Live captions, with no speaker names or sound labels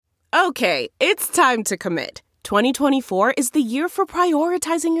Okay, it's time to commit. 2024 is the year for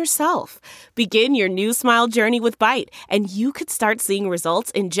prioritizing yourself. Begin your new smile journey with Byte, and you could start seeing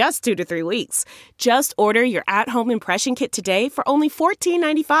results in just 2 to 3 weeks. Just order your at-home impression kit today for only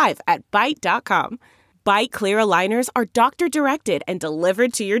 $14.95 at Byte.com. Byte Clear aligners are doctor-directed and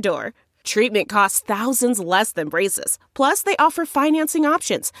delivered to your door. Treatment costs thousands less than braces. Plus, they offer financing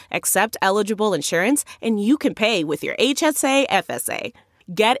options, accept eligible insurance, and you can pay with your HSA, FSA.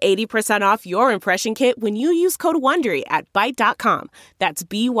 Get 80% off your impression kit when you use code WONDERY at Byte.com. That's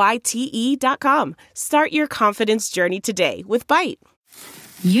BYTE.com. Start your confidence journey today with Byte.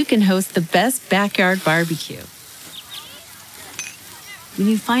 You can host the best backyard barbecue when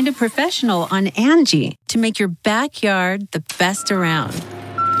you find a professional on Angie to make your backyard the best around.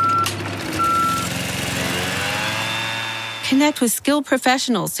 Connect with skilled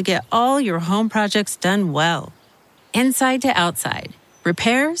professionals to get all your home projects done well. Inside to outside.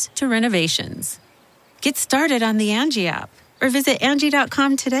 Repairs to renovations. Get started on the Angie app or visit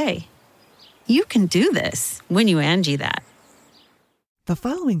Angie.com today. You can do this when you Angie that. The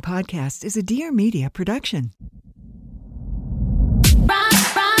following podcast is a Dear Media production.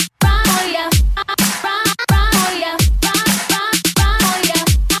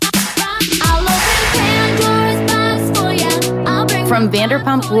 From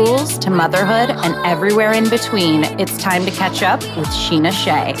Vanderpump Rules to motherhood and everywhere in between, it's time to catch up with Sheena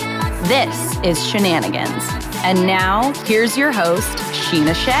Shea. This is Shenanigans. And now, here's your host,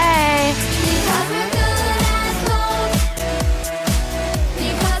 Sheena Shea.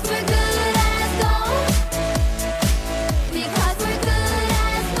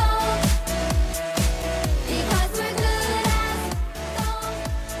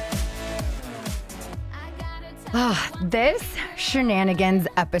 This Shenanigans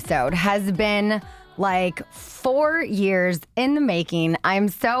episode has been like 4 years in the making. I'm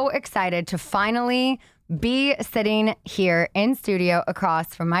so excited to finally be sitting here in studio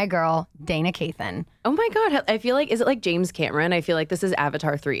across from my girl, Dayna Kathan. Oh my God. I feel like, is it like James Cameron? I feel like this is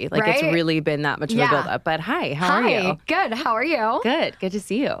Avatar 3. Like right? It's really been that much of a build-up. But hi, how are you? Good. How are you? Good to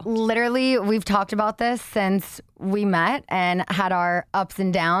see you. Literally, we've talked about this since we met and had our ups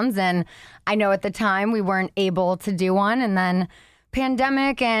and downs. And I know at the time we weren't able to do one, and then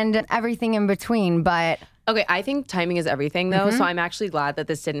pandemic and everything in between. But okay, I think timing is everything, though. So I'm actually glad that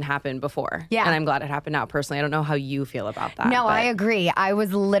this didn't happen before. Yeah. And I'm glad it happened now, personally. I don't know how you feel about that. No, I agree. I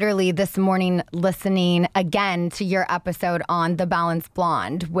was literally this morning listening again to your episode on The Balanced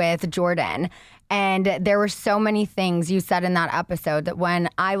Blonde with Jordan. And there were so many things you said in that episode that when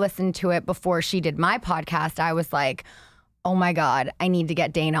I listened to it before she did my podcast, I was like, oh my God, I need to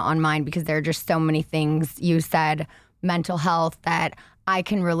get Dayna on mine because there are just so many things you said, mental health, that I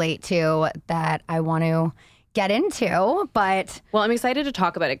can relate to, that I want to get into. But well, I'm excited to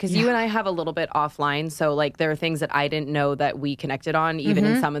talk about it because you and I have a little bit offline. So like there are things that I didn't know that we connected on, even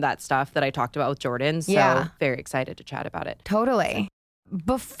in some of that stuff that I talked about with Jordan. So very excited to chat about it. Totally.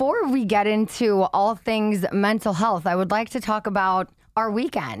 Before we get into all things mental health, I would like to talk about our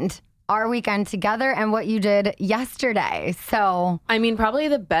weekend together and what you did yesterday. So, I mean, probably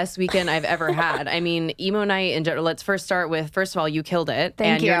the best weekend I've ever had. I mean, emo night in general. Let's first start with, first of all, you killed it.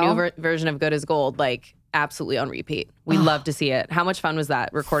 Thank you. And your new version of Good as Gold, like absolutely on repeat. We love to see it. How much fun was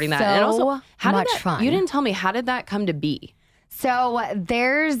that recording that? So and also, much fun. You didn't tell me, how did that come to be? So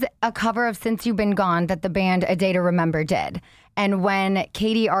there's a cover of Since You've Been Gone that the band A Day to Remember did. And when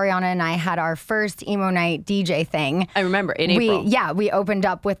Katie, Ariana, and I had our first emo night DJ thing, I remember in April. We opened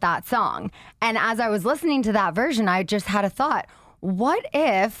up with that song. And as I was listening to that version, I just had a thought, what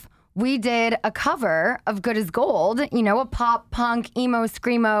if we did a cover of Good as Gold, you know, a pop, punk, emo,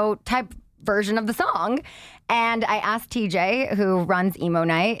 screamo type version of the song? And I asked TJ, who runs Emo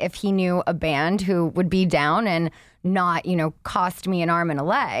Night, if he knew a band who would be down and not, you know, cost me an arm and a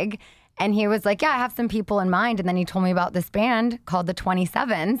leg. And he was like, yeah, I have some people in mind. And then he told me about this band called the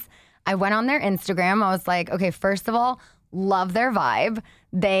 27s. I went on their Instagram. I was like, okay, first of all, love their vibe.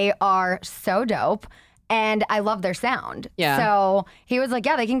 They are so dope. And I love their sound. Yeah. So he was like,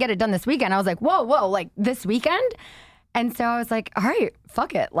 yeah, they can get it done this weekend. I was like, whoa, like this weekend? And so I was like, all right,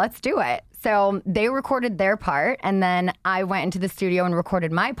 fuck it, let's do it. So they recorded their part. And then I went into the studio and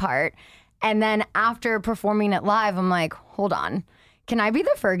recorded my part. And then after performing it live, I'm like, hold on. Can I be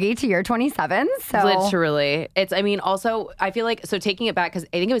the Fergie to your 27s? So literally. I mean, also, I feel like, so taking it back, because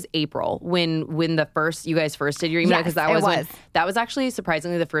I think it was April when you guys first did your emo night, because that was actually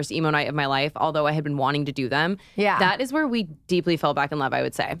surprisingly the first emo night of my life, although I had been wanting to do them. Yeah. That is where we deeply fell back in love, I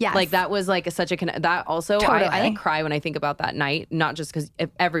would say. Yes. Like that was like such a, that also, totally. I like cry when I think about that night, not just because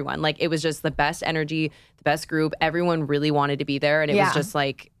everyone, like it was just the best energy, the best group. Everyone really wanted to be there. And it was just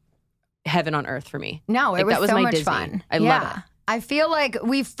like, heaven on earth for me. No, it was that was so my much Disney. fun. I love it. I feel like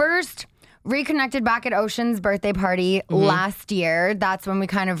we first reconnected back at Ocean's birthday party last year. That's when we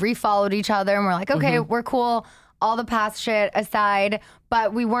kind of refollowed each other and we're like, okay, we're cool. All the past shit aside,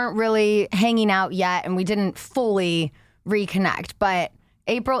 but we weren't really hanging out yet and we didn't fully reconnect. But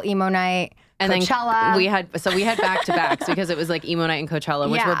April emo night, and Coachella. Then we had back-to-backs because it was like emo night and Coachella,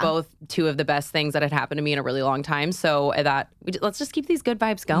 which were both two of the best things that had happened to me in a really long time. So let's just keep these good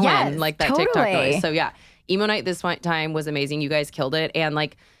vibes going, like that totally. TikTok noise. So yeah, emo night this time was amazing. You guys killed it. And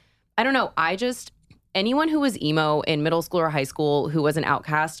like, I don't know, anyone who was emo in middle school or high school who was an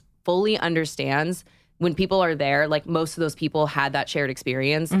outcast fully understands when people are there, like most of those people had that shared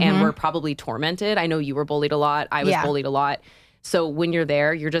experience and were probably tormented. I know you were bullied a lot. I was bullied a lot. So when you're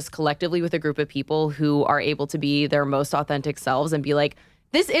there, you're just collectively with a group of people who are able to be their most authentic selves and be like,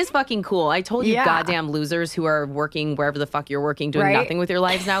 this is fucking cool. I told you goddamn losers who are working wherever the fuck you're working, doing nothing with your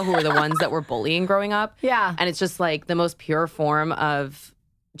lives now, who are the ones that were bullying growing up. Yeah. And it's just like the most pure form of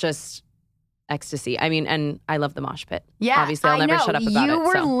just ecstasy. I mean, and I love the mosh pit. Yeah, obviously I'll never shut up about it. You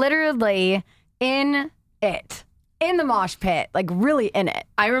were literally in it. In the mosh pit, like really in it.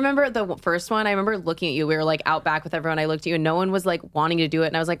 I remember the first one. I remember looking at you. We were like out back with everyone. I looked at you and no one was like wanting to do it.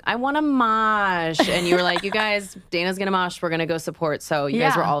 And I was like, I want to mosh. And you were like, you guys, Dayna's going to mosh. We're going to go support. So you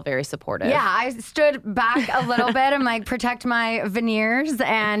guys were all very supportive. Yeah, I stood back a little bit and like protect my veneers.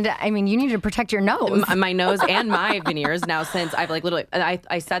 And I mean, you need to protect your nose. My nose and my veneers now since I've like literally,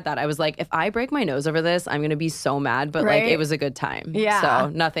 I said that. I was like, if I break my nose over this, I'm going to be so mad. But like, it was a good time. Yeah. So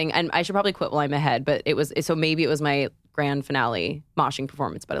nothing. And I should probably quit while I'm ahead. But maybe it was my grand finale moshing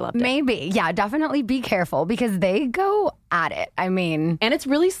performance, but I loved it. Maybe. Yeah, definitely be careful because they go at it. I mean. And it's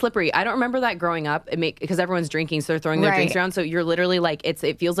really slippery. I don't remember that growing up because everyone's drinking, so they're throwing their drinks around. So you're literally like,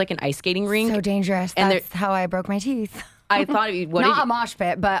 it feels like an ice skating rink. So dangerous. And that's how I broke my teeth. I thought not a mosh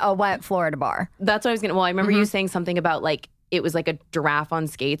pit, but a wet Florida bar. That's what I was gonna. Well, I remember you saying something about like it was like a giraffe on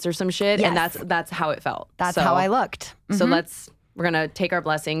skates or some shit, and that's how it felt. That's how I looked. So we're gonna take our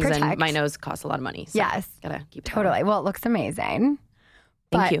blessings, and my nose costs a lot of money. So gotta keep it totally. Going. Well, it looks amazing.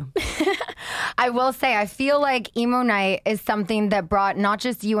 Thank you. I will say, I feel like emo night is something that brought not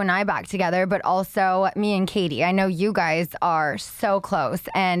just you and I back together, but also me and Katie. I know you guys are so close,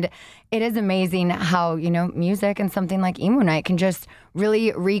 and it is amazing how, music and something like emo night can just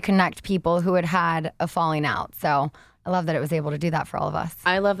really reconnect people who had a falling out. So I love that it was able to do that for all of us.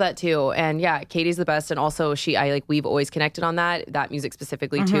 I love that too. And yeah, Katie's the best. And also we've always connected on that music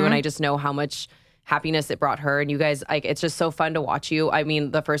specifically too. And I just know how much happiness it brought her. And you guys, like, it's just so fun to watch you. I mean,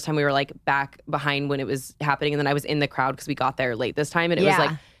 the first time we were like back behind when it was happening, and then I was in the crowd because we got there late this time, and it was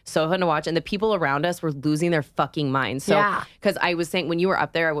like so fun to watch. And the people around us were losing their fucking minds. So, because I was saying when you were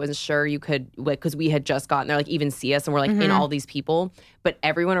up there, I wasn't sure you could, because we had just gotten there, like even see us, and we're like in all these people, but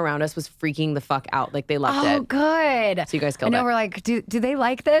everyone around us was freaking the fuck out. Like they loved it. Oh, good. So you guys killed it. I know, we're like, do they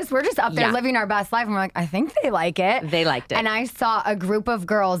like this? We're just up there living our best life, and we're like, I think they like it. They liked it. And I saw a group of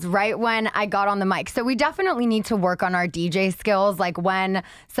girls right when I got on the mic. So we definitely need to work on our DJ skills, like when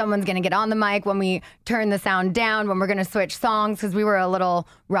someone's going to get on the mic, when we turn the sound down, when we're going to switch songs, because we were a little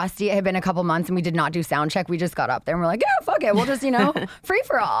rusty. It had been a couple months and we did not do sound check. We just got up there and we're like, yeah, fuck it. We'll just, free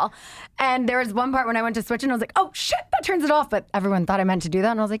for all. And there was one part when I went to switch and I was like, oh shit, that turns it off. But everyone thought I meant to do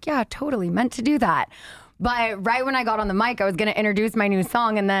that. And I was like, yeah, totally meant to do that. But right when I got on the mic, I was going to introduce my new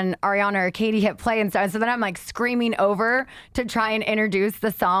song, and then Ariana or Katie hit play and started. So then I'm like screaming over to try and introduce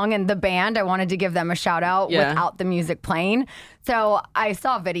the song and the band. I wanted to give them a shout out without the music playing. So I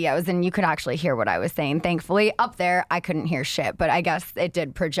saw videos and you could actually hear what I was saying. Thankfully, up there, I couldn't hear shit, but I guess it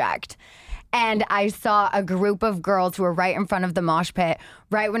did project. And I saw a group of girls who were right in front of the mosh pit.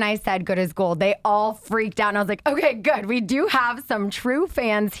 Right when I said good as gold, they all freaked out. And I was like, okay, good. We do have some true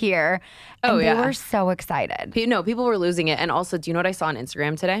fans here. And they were so excited. No, people were losing it. And also, do you know what I saw on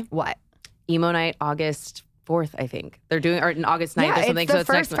Instagram today? What? Emo night, August 4th, I think. They're doing, or in August 9th or something. It's the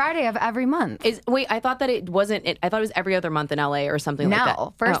first Friday of every month. Wait, I thought that it wasn't, I thought it was every other month in LA or something like that.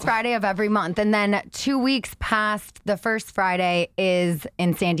 No, first Friday of every month. And then 2 weeks past the first Friday is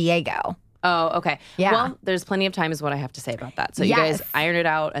in San Diego. Oh, okay. Yeah. Well, there's plenty of time is what I have to say about that. So you guys iron it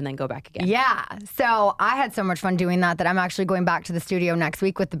out and then go back again. Yeah. So I had so much fun doing that I'm actually going back to the studio next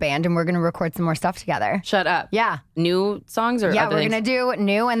week with the band, and we're going to record some more stuff together. Shut up. Yeah. New songs or other we're things? going to do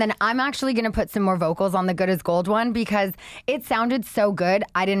new, and then I'm actually going to put some more vocals on the Good as Gold one because it sounded so good.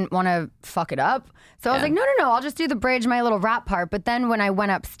 I didn't want to fuck it up. So I was like, no, I'll just do the bridge, my little rap part. But then when I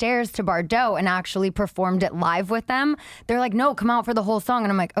went upstairs to Bardot and actually performed it live with them, they're like, no, come out for the whole song.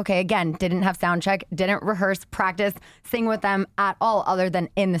 And I'm like, okay, again, didn't have sound check, didn't rehearse, practice, sing with them at all other than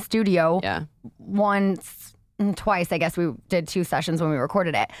in the studio once twice. I guess we did 2 sessions when we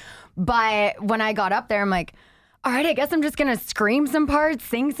recorded it. But when I got up there, I'm like, all right, I guess I'm just going to scream some parts,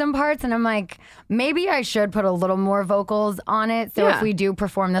 sing some parts. And I'm like, maybe I should put a little more vocals on it. So if we do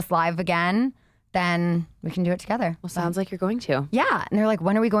perform this live again, then we can do it together. Well, sounds like you're going to. Yeah. And they're like,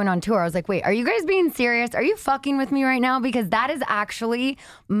 when are we going on tour? I was like, wait, are you guys being serious? Are you fucking with me right now? Because that is actually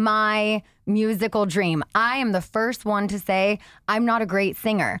my musical dream. I am the first one to say I'm not a great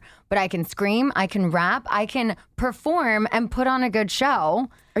singer, but I can scream, I can rap, I can perform and put on a good show.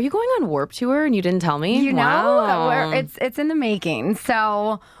 Are you going on Warped Tour and you didn't tell me? You know, wow. it's in the making.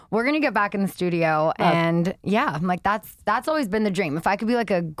 So we're going to get back in the studio. And yeah, I'm like, that's always been the dream. If I could be like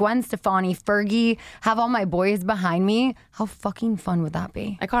a Gwen Stefani, Fergie, have all my boys behind me, how fucking fun would that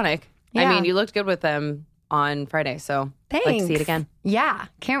be? Iconic. Yeah. I mean, you looked good with them on Friday, so Thanks. I'd like to see it again. Yeah,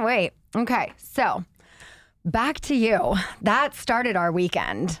 can't wait. Okay, so back to you. That started our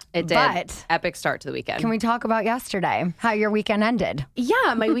weekend. It did. But epic start to the weekend. can we talk about yesterday? How your weekend ended?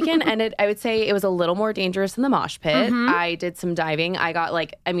 Yeah, my weekend ended, I would say it was a little more dangerous than the mosh pit. I did some diving. I got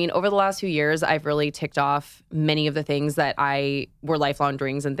over the last few years, I've really ticked off many of the things that were lifelong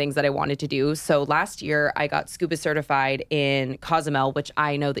dreams and things that I wanted to do. So last year, I got scuba certified in Cozumel, which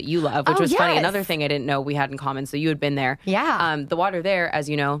I know that you love, which was funny. Another thing I didn't know we had in common. So you had been there. Yeah. The water there, as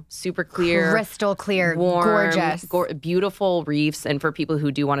you know, super clear. Crystal clear, warm, gorgeous. Beautiful reefs. And for people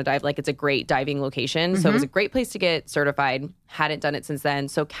who do want to dive, it's a great diving location. So it was a great place to get certified. Hadn't done it since then.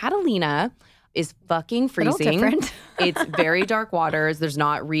 So Catalina is fucking freezing. different. It's very dark waters. There's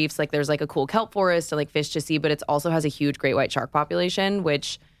not reefs. There's a cool kelp forest and fish to see, but it also has a huge great white shark population,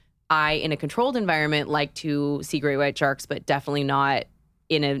 which I, in a controlled environment, like to see great white sharks, but definitely not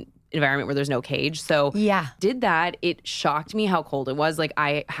in an environment where there's no cage. So did that. It shocked me how cold it was.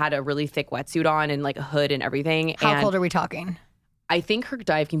 I had a really thick wetsuit on and a hood and everything. How cold are we talking? I think her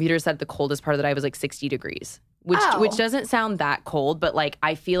dive computer said the coldest part of the dive was 60 degrees. Which doesn't sound that cold, but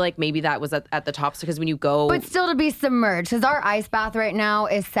I feel like maybe that was at the top. So because when you go, but still to be submerged, because our ice bath right now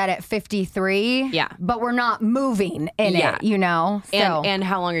is set at 53. Yeah, but we're not moving in it, you know. So. And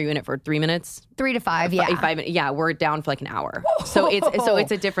how long are you in it for? 3 minutes? 3 to 5. Yeah, 5 minutes. Yeah, we're down for an hour. So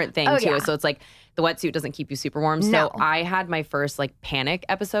it's a different thing too. Yeah. So it's the wetsuit doesn't keep you super warm. So I had my first panic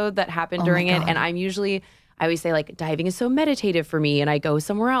episode that happened during it, and I always say diving is so meditative for me and I go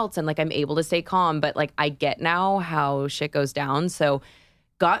somewhere else and I'm able to stay calm. But I get now how shit goes down. So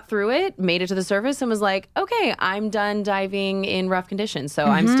got through it, made it to the surface and was okay, I'm done diving in rough conditions. So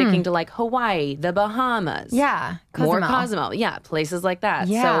I'm sticking to Hawaii, the Bahamas. Yeah. More Cozumel. Yeah. Places like that.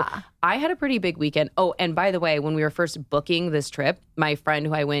 Yeah. So I had a pretty big weekend. Oh, and by the way, when we were first booking this trip, my friend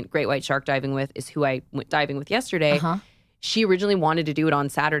who I went great white shark diving with is who I went diving with yesterday. She originally wanted to do it on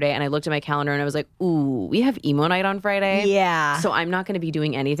Saturday, and I looked at my calendar and I was like, ooh, we have emo night on Friday. Yeah. So I'm not going to be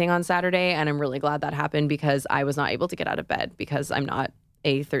doing anything on Saturday, and I'm really glad that happened because I was not able to get out of bed because I'm not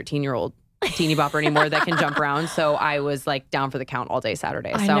a 13-year-old teeny bopper anymore that can jump around. So I was down for the count all day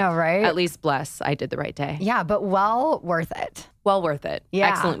Saturday. I know, right? At least I did the right day. Yeah, but well worth it. Well worth it. Yeah.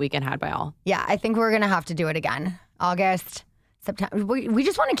 Excellent weekend had by all. Yeah, I think we're going to have to do it again. August, September. We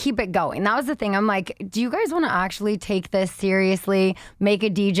just want to keep it going. That was the thing. I'm do you guys want to actually take this seriously, make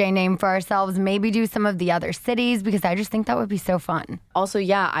a DJ name for ourselves, maybe do some of the other cities? Because I just think that would be so fun. Also,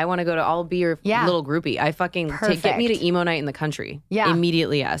 I want to go to, I'll be your little groupie. I fucking, get me to emo night in the country. Yeah.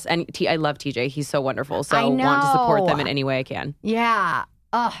 Immediately, yes. And I love TJ. He's so wonderful. So I want to support them in any way I can. Yeah.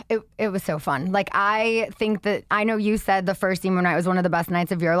 Oh, it was so fun. I think that, I know you said the first emo night was one of the best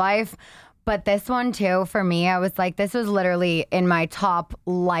nights of your life. But this one, too, for me, I was this was literally in my top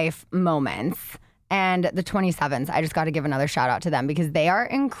life moments. And the 27s, I just got to give another shout out to them because they are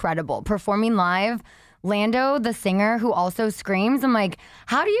incredible. Performing live, Lando, the singer who also screams, I'm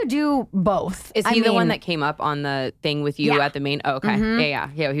how do you do both? Is he the one that came up on the thing with you at the main? Oh, okay. Yeah,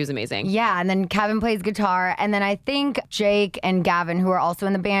 he was amazing. Yeah, and then Kevin plays guitar. And then I think Jake and Gavin, who are also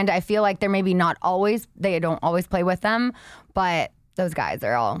in the band, I feel like they're maybe they don't always play with them, but those guys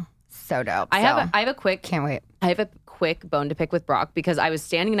are all so dope. I have a quick. Can't wait. I have a quick bone to pick with Brock because I was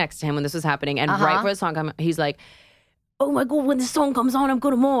standing next to him when this was happening, and right before the song came, he's like, "Oh my god, when the song comes on, I'm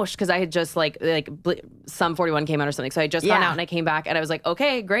gonna mosh." Because I had just Sum 41 came out or something, so I had just gone out and I came back and I was like,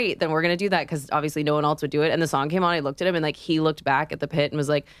 "Okay, great, then we're gonna do that." Because obviously no one else would do it, and the song came on. I looked at him and he looked back at the pit and was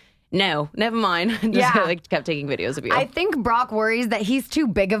like, no, never mind. Just like kept taking videos of you. I think Brock worries that he's too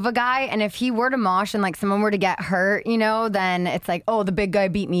big of a guy, and if he were to mosh and like someone were to get hurt, you know, then it's like, oh, the big guy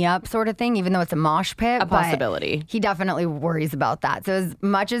beat me up sort of thing, even though it's a mosh pit. A possibility. He definitely worries about that. So as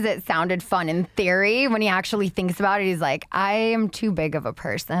much as it sounded fun in theory, when he actually thinks about it, he's like, I am too big of a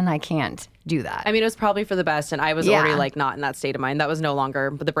person. I can't do that. I mean, it was probably for the best, and I was already like not in that state of mind. That was no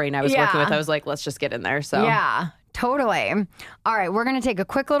longer the brain I was working with. I was like, let's just get in there. So yeah. Totally. All right, we're going to take a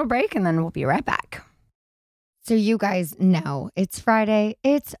quick little break and then we'll be right back. So you guys know it's Friday.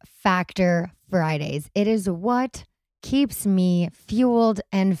 It's Factor Fridays. It is what keeps me fueled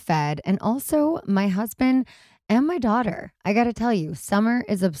and fed, and also my husband and my daughter. I got to tell you, Summer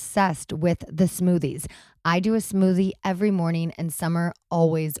is obsessed with the smoothies. I do a smoothie every morning and Summer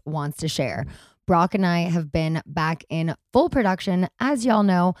always wants to share. Brock and I have been back in full production, as y'all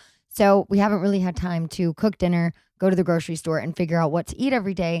know. So we haven't really had time to cook dinner, go to the grocery store, and figure out what to eat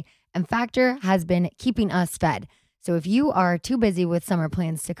every day. And Factor has been keeping us fed. So if you are too busy with summer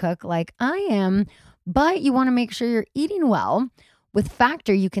plans to cook like I am, but you want to make sure you're eating well, with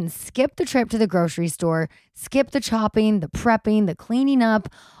Factor, you can skip the trip to the grocery store, skip the chopping, the prepping, the cleaning up,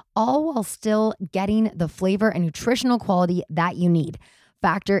 all while still getting the flavor and nutritional quality that you need.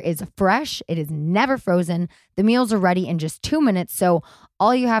 Factor is fresh. It is never frozen. The meals are ready in just 2 minutes. So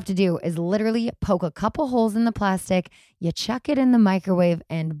all you have to do is literally poke a couple holes in the plastic. You chuck it in the microwave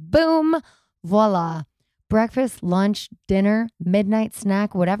and boom, voila. Breakfast, lunch, dinner, midnight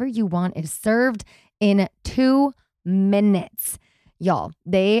snack, whatever you want is served in 2 minutes. Y'all,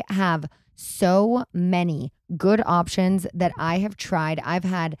 they have so many good options that I have tried. I've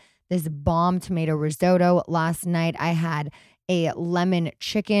had this bomb tomato risotto last night. I had a lemon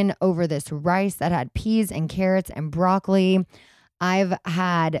chicken over this rice that had peas and carrots and broccoli. I've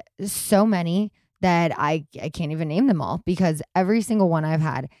had so many that I can't even name them all because every single one I've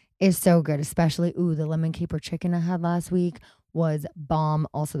had is so good, especially, the lemon caper chicken I had last week was bomb.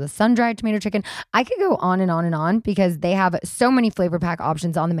 Also the sun-dried tomato chicken. I could go on and on and on because they have so many flavor pack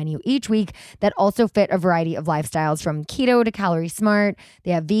options on the menu each week that also fit a variety of lifestyles from keto to calorie smart.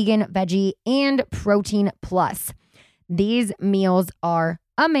 They have vegan, veggie, and protein plus. These meals are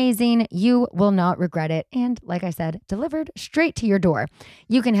amazing. You will not regret it. And like I said, delivered straight to your door.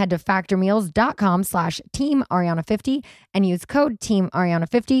 You can head to factormeals.com/teamariana50 and use code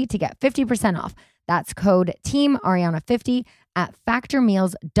teamariana50 to get 50% off. That's code teamariana50 at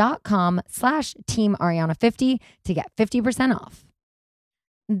factormeals.com/teamariana50 to get 50% off.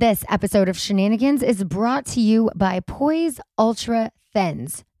 This episode of Shenanigans is brought to you by Poise Ultra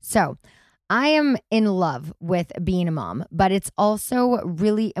Thins. So, I am in love with being a mom, but it's also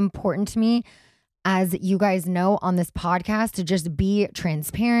really important to me, as you guys know on this podcast, to just be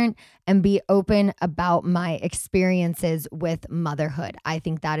transparent and be open about my experiences with motherhood. I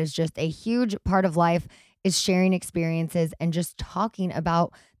think that is just a huge part of life, is sharing experiences and just talking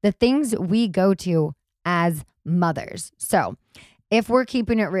about the things we go to as mothers. So if we're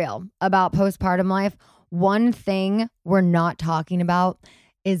keeping it real about postpartum life, one thing we're not talking about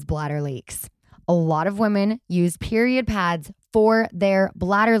is bladder leaks. A lot of women use period pads for their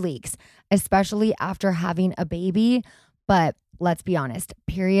bladder leaks, especially after having a baby. But let's be honest,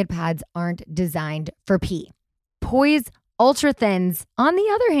 period pads aren't designed for pee. Poise Ultra Thins, on the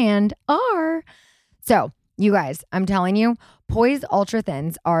other hand, are. So, you guys, I'm telling you, Poise Ultra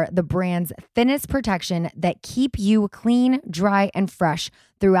Thins are the brand's thinnest protection that keep you clean, dry, and fresh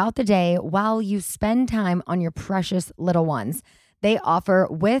throughout the day while you spend time on your precious little ones. They offer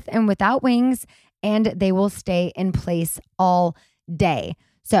with and without wings, and they will stay in place all day.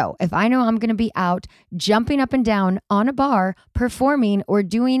 So if I know I'm going to be out jumping up and down on a bar, performing, or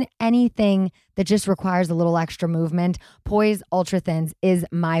doing anything that just requires a little extra movement, Poise Ultra Thins is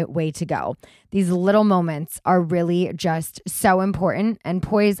my way to go. These little moments are really just so important, and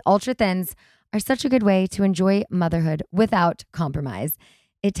Poise Ultra Thins are such a good way to enjoy motherhood without compromise.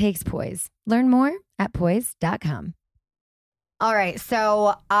 It takes poise. Learn more at poise.com. All right,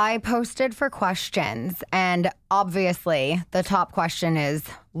 so I posted for questions, and obviously the top question is,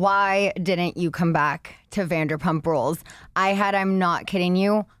 why didn't you come back to Vanderpump Rules? I'm not kidding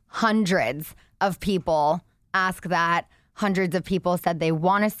you, hundreds of people ask that. Hundreds of people said they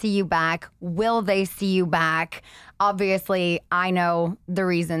want to see you back. Will they see you back? Obviously, I know the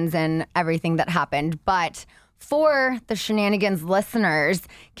reasons and everything that happened, but for the Shenanigans listeners,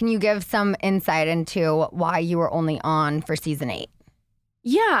 can you give some insight into why you were only on for season 8?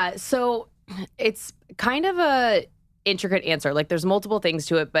 Yeah, so it's kind of a intricate answer. Like, there's multiple things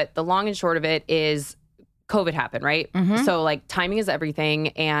to it, but the long and short of it is COVID happened, right? Mm-hmm. So like timing is everything,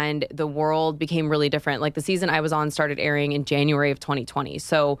 and the world became really different. Like the season I was on started airing in January of 2020.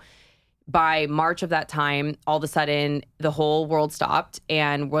 So by March of that time, all of a sudden, the whole world stopped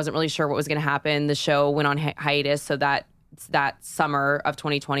and wasn't really sure what was going to happen. The show went on hiatus, so that summer of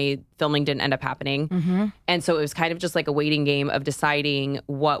 2020, filming didn't end up happening. And so it was kind of just like a waiting game of deciding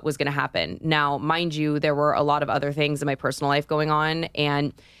what was going to happen. Now, mind you, there were a lot of other things in my personal life going on.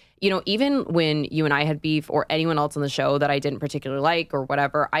 And, even when you and I had beef or anyone else on the show that I didn't particularly like or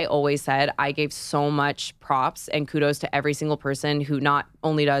whatever, I always said I gave so much props and kudos to every single person who not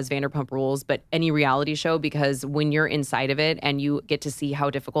only does Vanderpump Rules, but any reality show, because when you're inside of it and you get to see how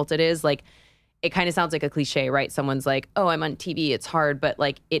difficult it is, like, it kind of sounds like a cliche, right? Someone's like, oh, I'm on TV, it's hard. But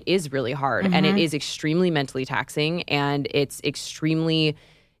like, it is really hard. And it is extremely mentally taxing. And it's extremely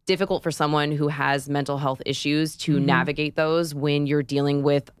difficult for someone who has mental health issues to navigate those when you're dealing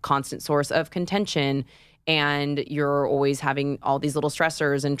with constant source of contention and you're always having all these little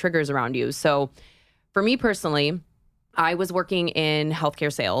stressors and triggers around you. So for me personally, I was working in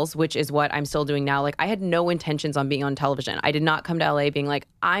healthcare sales, which is what I'm still doing now. Like, I had no intentions on being on television. I did not come to LA being like,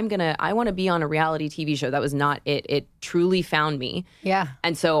 I want to be on a reality TV show. That was not it. It truly found me. Yeah.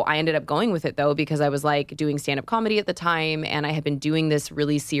 And so I ended up going with it though, because I was like doing stand-up comedy at the time. And I had been doing this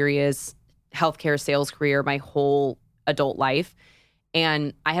really serious healthcare sales career my whole adult life.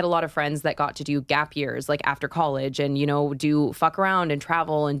 And I had a lot of friends that got to do gap years, like after college, and, do fuck around and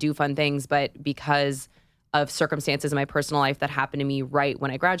travel and do fun things. But because of circumstances in my personal life that happened to me right when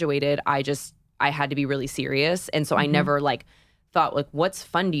I graduated, I had to be really serious. And so I never thought like, what's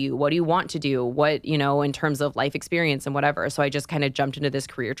fun to you? What do you want to do? What, in terms of life experience and whatever. So I just kind of jumped into this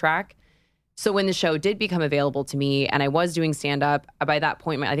career track. So when the show did become available to me and I was doing stand-up, by that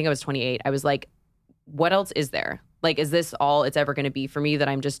point, I think I was 28, I was like, what else is there? Like, is this all it's ever going to be for me, that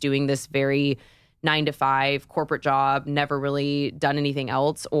I'm just doing this very 9-to-5 corporate job, never really done anything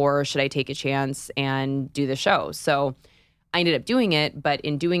else, or should I take a chance and do the show? So I ended up doing it, but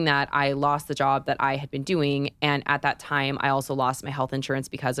in doing that, I lost the job that I had been doing. And at that time, I also lost my health insurance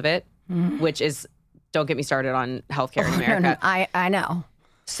because of it, which is, don't get me started on healthcare in America. I know.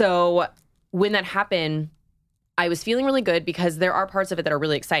 So when that happened, I was feeling really good because there are parts of it that are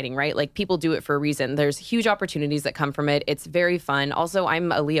really exciting, right? Like, people do it for a reason. There's huge opportunities that come from it. It's very fun. Also,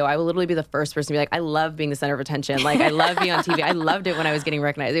 I'm a Leo. I will literally be the first person to be like, I love being the center of attention. Like, I love being on TV. I loved it when I was getting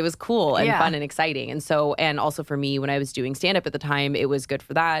recognized. It was cool and fun and exciting. And so, and also for me, when I was doing stand-up at the time, it was good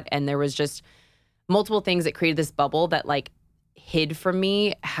for that. And there was just multiple things that created this bubble that like hid from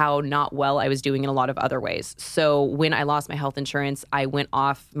me how not well I was doing in a lot of other ways. So when I lost my health insurance, I went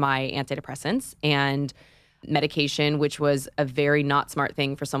off my antidepressants and medication, which was a very not smart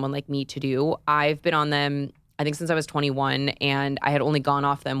thing for someone like me to do. I've been on them, I think, since I was 21, and I had only gone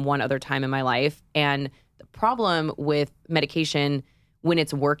off them one other time in my life. And the problem with medication, when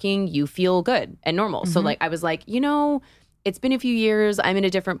it's working, you feel good and normal. So like, I was like, it's been a few years. I'm in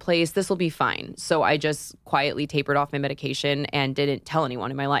a different place. This will be fine. So I just quietly tapered off my medication and didn't tell anyone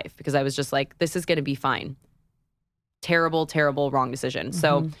in my life, because I was just like, this is going to be fine. Terrible, terrible, wrong decision.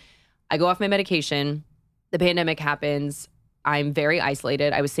 So I go off my medication. The pandemic happens. I'm very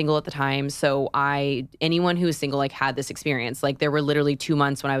isolated. I was single at the time. So anyone who was single, like, had this experience. Like, there were literally 2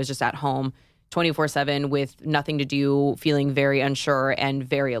 months when I was just at home 24/7 with nothing to do, feeling very unsure and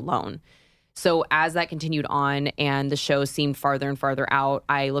very alone. So as that continued on and the show seemed farther and farther out,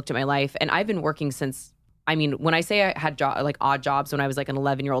 I looked at my life, and I've been working since, when I say I had odd jobs when I was like an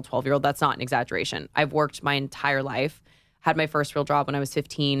 11-year-old, 12-year-old, that's not an exaggeration. I've worked my entire life. Had my first real job when I was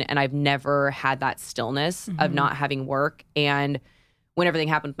 15, and I've never had that stillness of not having work. And when everything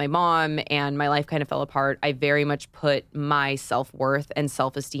happened with my mom and my life kind of fell apart, I very much put my self-worth and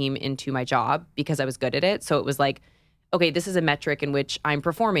self-esteem into my job because I was good at it. So it was like, okay, this is a metric in which I'm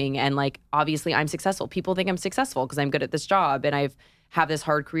performing, and like, obviously I'm successful. People think I'm successful because I'm good at this job, and I've have this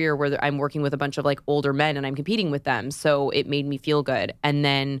hard career where I'm working with a bunch of like older men and I'm competing with them. So it made me feel good. And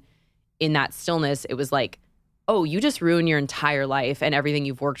then in that stillness, it was like, oh, you just ruined your entire life and everything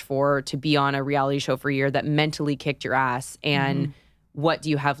you've worked for to be on a reality show for a year that mentally kicked your ass. And what do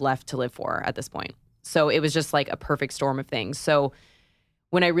you have left to live for at this point? So it was just like a perfect storm of things. So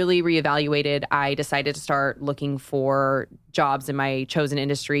when I really reevaluated, I decided to start looking for jobs in my chosen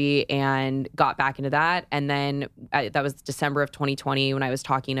industry and got back into that. And then that was December of 2020 when I was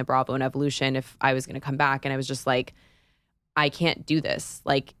talking to Bravo and Evolution if I was going to come back. And I was just like, I can't do this.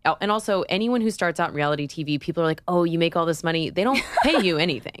 Like, and also anyone who starts out in reality TV, people are like, oh, you make all this money. They don't pay you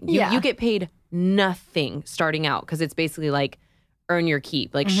anything. You get paid nothing starting out, because it's basically like earn your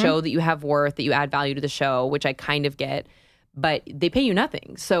keep, like show that you have worth, that you add value to the show, which I kind of get, but they pay you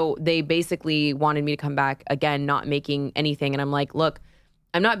nothing. So they basically wanted me to come back again, not making anything. And I'm like, look,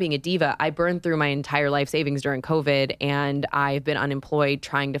 I'm not being a diva. I burned through my entire life savings during COVID, and I've been unemployed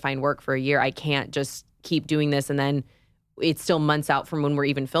trying to find work for a year. I can't just keep doing this. And then it's still months out from when we're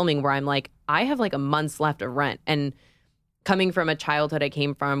even filming, where I'm like, I have like a month's left of rent. And coming from a childhood I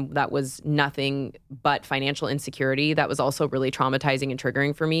came from that was nothing but financial insecurity, that was also really traumatizing and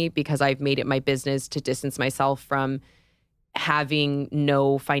triggering for me, because I've made it my business to distance myself from having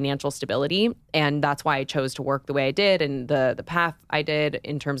no financial stability. And that's why I chose to work the way I did and the path I did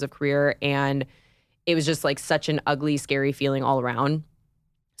in terms of career. And it was just like such an ugly, scary feeling all around.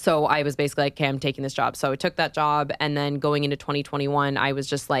 So I was basically like, okay, I'm taking this job. So I took that job. And then going into 2021, I was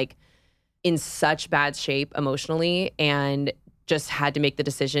just like in such bad shape emotionally and just had to make the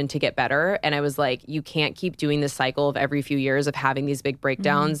decision to get better. And I was like, you can't keep doing this cycle of every few years of having these big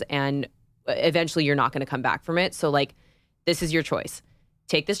breakdowns. And eventually you're not going to come back from it. So like, this is your choice.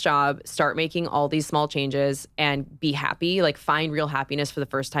 Take this job, start making all these small changes and be happy, like find real happiness for the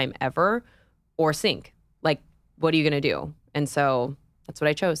first time ever, or sink. Like, what are you going to do? And so that's what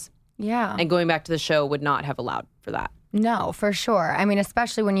I chose. Yeah. And going back to the show would not have allowed for that. No, for sure. I mean,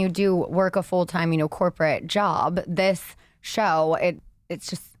 especially when you do work a full-time, corporate job, this show, it's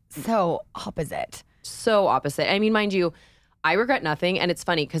just so opposite. So opposite. I mean, mind you, I regret nothing. And it's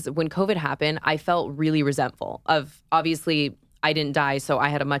funny because when COVID happened, I felt really resentful of, obviously, I didn't die, so I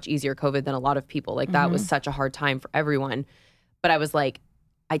had a much easier COVID than a lot of people. Like that was such a hard time for everyone. But I was like,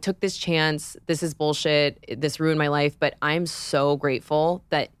 I took this chance. This is bullshit. This ruined my life. But I'm so grateful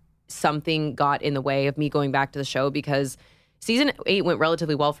that something got in the way of me going back to the show, because season 8 went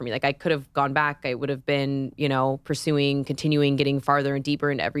relatively well for me. Like I could have gone back. I would have been, pursuing, continuing, getting farther and deeper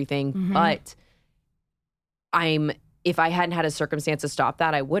into everything. But if I hadn't had a circumstance to stop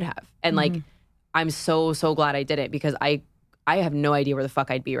that, I would have. And like, I'm so, so glad I did it, because I have no idea where the fuck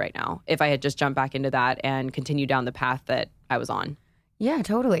I'd be right now if I had just jumped back into that and continued down the path that I was on. Yeah,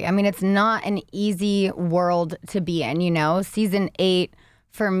 totally. I mean, it's not an easy world to be in, Season 8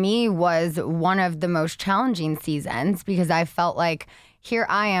 for me was one of the most challenging seasons, because I felt like here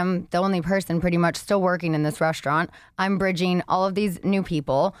I am, the only person pretty much still working in this restaurant. I'm bridging all of these new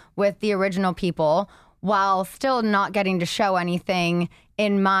people with the original people while still not getting to show anything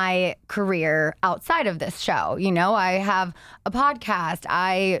in my career outside of this show. I have a podcast,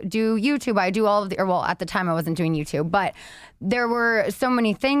 I do YouTube, I do all of at the time I wasn't doing YouTube, but there were so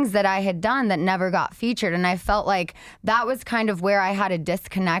many things that I had done that never got featured. And I felt like that was kind of where I had a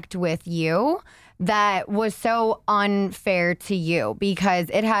disconnect with you that was so unfair to you, because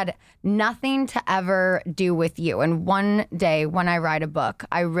it had nothing to ever do with you. And one day when I write a book,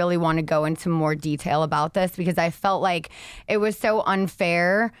 I really want to go into more detail about this, because I felt like it was so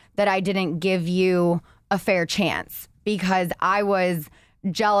unfair that I didn't give you a fair chance, because I was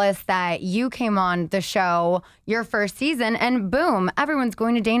jealous that you came on the show your first season and boom, everyone's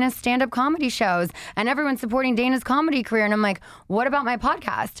going to Dayna's stand-up comedy shows and everyone's supporting Dayna's comedy career. And I'm like, what about my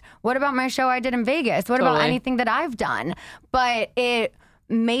podcast? What about my show I did in Vegas? What about anything that I've done? But it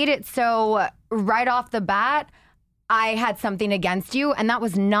made it so right off the bat, I had something against you, and that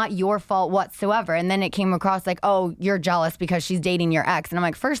was not your fault whatsoever. And then it came across like, oh, you're jealous because she's dating your ex. And I'm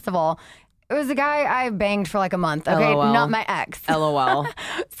like, first of all, it was a guy I banged for like a month, okay? LOL. Not my ex. LOL.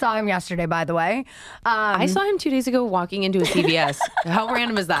 Saw him yesterday, by the way. I saw him 2 days ago walking into a CVS. How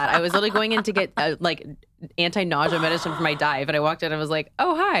random is that? I was literally going in to get anti-nausea medicine for my dive, and I walked in and was like,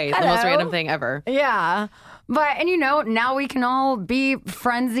 oh, hi. Hello. The most random thing ever. Yeah. But, and now we can all be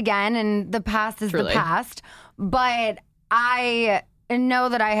friends again, and the past is Truly. the past. But I know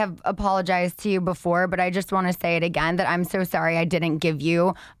that I have apologized to you before, but I just want to say it again, that I'm so sorry I didn't give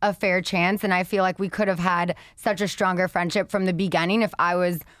you a fair chance. And I feel like we could have had such a stronger friendship from the beginning if I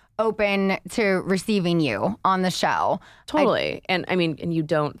was open to receiving you on the show. Totally. And I mean, and you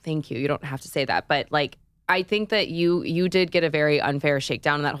don't have to say that. But like, I think that you did get a very unfair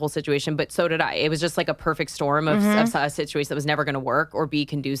shakedown in that whole situation, but so did I. It was just like a perfect storm of a situation that was never going to work or be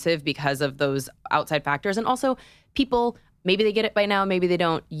conducive because of those outside factors. And also people, maybe they get it by now, maybe they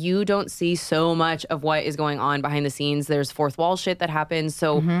don't. You don't see so much of what is going on behind the scenes. There's fourth wall shit that happens.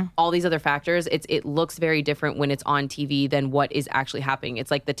 So all these other factors, it looks very different when it's on TV than what is actually happening. It's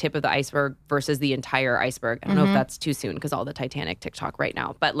like the tip of the iceberg versus the entire iceberg. I don't know if that's too soon because all the Titanic TikTok right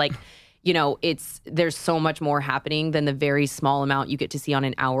now. But like, there's so much more happening than the very small amount you get to see on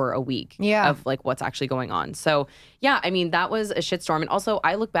an hour a week of like what's actually going on. So yeah, I mean, that was a shitstorm. And also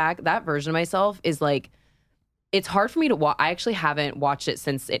I look back, that version of myself is like, it's hard for me to watch. I actually haven't watched it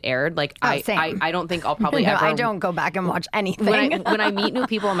since it aired. Like same. I don't think I'll probably No, ever. I don't go back and watch anything. When I meet new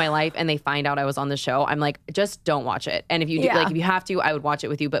people in my life and they find out I was on the show, I'm like, just don't watch it. And if you do, Yeah. if you have to, I would watch it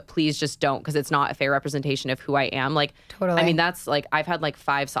with you, but please just don't, because it's not a fair representation of who I am. Like, Totally. I mean, that's like, I've had like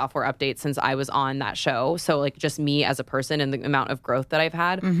 5 software updates since I was on that show. So like just me as a person and the amount of growth that I've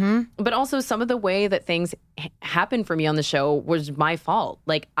had. Mm-hmm. But also some of the way that things happened for me on the show was my fault.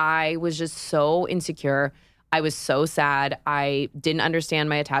 Like I was just so insecure. I was so sad. I didn't understand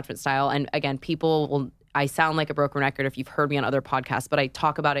my attachment style. And again, I sound like a broken record if you've heard me on other podcasts, but I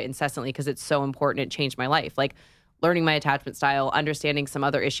talk about it incessantly because it's so important. It changed my life. Like learning my attachment style, understanding some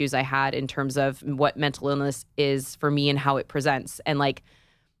other issues I had in terms of what mental illness is for me and how it presents. And like,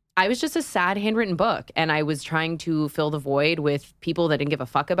 I was just a sad handwritten book, and I was trying to fill the void with people that didn't give a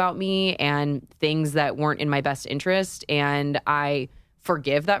fuck about me and things that weren't in my best interest. And I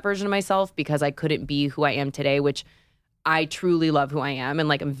forgive that version of myself because I couldn't be who I am today, which I truly love who I am. And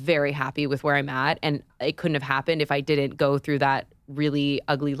like, I'm very happy with where I'm at. And it couldn't have happened if I didn't go through that really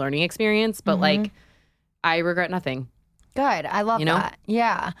ugly learning experience. But like, I regret nothing. Good. I love You know? that.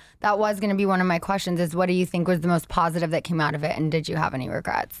 Yeah. That was going to be one of my questions is what do you think was the most positive that came out of it? And did you have any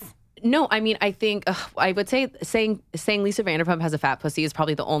regrets? No, I mean, I think I would say saying Lisa Vanderpump has a fat pussy is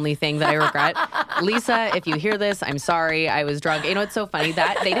probably the only thing that I regret. Lisa, if you hear this, I'm sorry. I was drunk. You know, it's so funny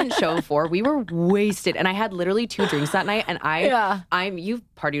that they didn't show before. We were wasted, and I had literally 2 drinks that night. And you've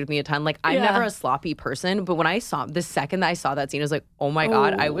partied with me a ton. Like I'm never a sloppy person, but when I saw the second that I saw that scene, I was like, oh my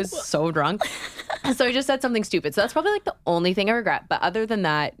God, I was so drunk. So I just said something stupid. So that's probably like the only thing I regret. But other than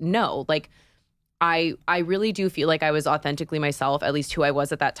that, no, like. I really do feel like I was authentically myself, at least who I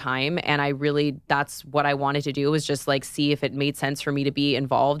was at that time. And that's what I wanted to do, was just like see if it made sense for me to be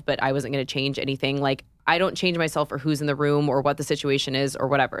involved, but I wasn't going to change anything. Like I don't change myself for who's in the room or what the situation is or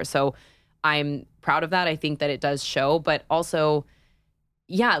whatever. So I'm proud of that. I think that it does show, but also,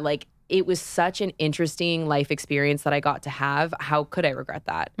 yeah, like it was such an interesting life experience that I got to have. How could I regret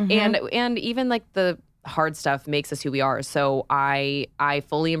that? Mm-hmm. And even like the hard stuff makes us who we are. So I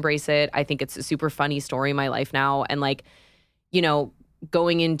fully embrace it. I think it's a super funny story in my life now. And like, you know,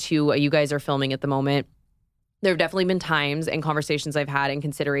 going into you guys are filming at the moment, there have definitely been times and conversations I've had and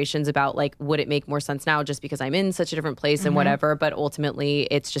considerations about like, would it make more sense now just because I'm in such a different place and whatever. But ultimately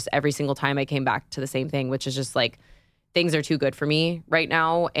it's just every single time I came back to the same thing, which is just like, things are too good for me right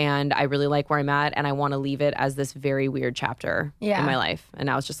now, and I really like where I'm at, and I want to leave it as this very weird chapter in my life. And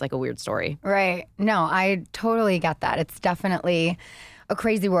now it's just like a weird story. Right. No, I totally get that. It's definitely a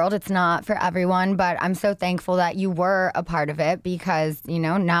crazy world. It's not for everyone, but I'm so thankful that you were a part of it because, you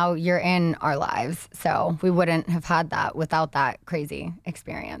know, now you're in our lives. So we wouldn't have had that without that crazy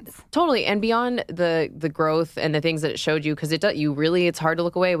experience. Totally. And beyond the growth and the things that it showed you, because it's hard to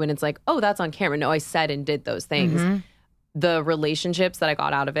look away when it's like, oh, that's on camera. No, I said and did those things. The relationships that I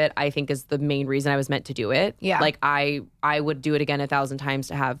got out of it, I think is the main reason I was meant to do it. Yeah. Like I would do it again 1,000 times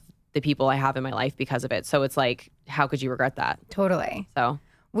to have the people I have in my life because of it. So it's like, how could you regret that? Totally. So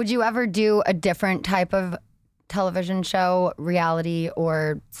would you ever do a different type of television show, reality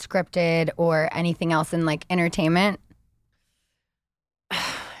or scripted or anything else in like entertainment?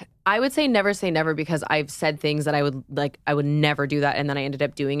 I would say never because I've said things that I would never do that. And then I ended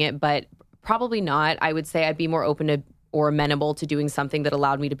up doing it, but probably not. I would say I'd be more open to or amenable to doing something that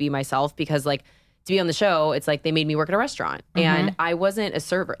allowed me to be myself, because like to be on the show, it's like they made me work at a restaurant and I wasn't a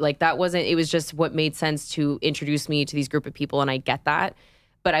server. Like it was just what made sense to introduce me to these group of people. And I get that,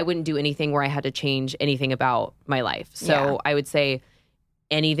 but I wouldn't do anything where I had to change anything about my life. So I would say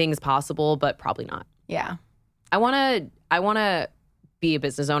anything's possible, but probably not. Yeah. I want to be a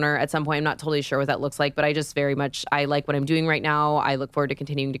business owner at some point. I'm not totally sure what that looks like, but I just I like what I'm doing right now. I look forward to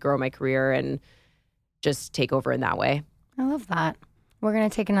continuing to grow my career and just take over in that way. I love that. We're going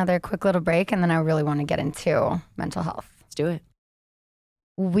to take another quick little break, and then I really want to get into mental health. Let's do it.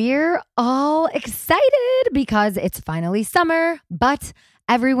 We're all excited because it's finally summer, but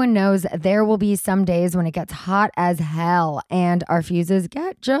everyone knows there will be some days when it gets hot as hell and our fuses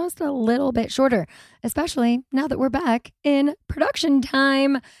get just a little bit shorter, especially now that we're back in production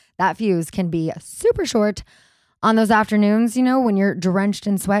time. That fuse can be super short. On those afternoons, you know, when you're drenched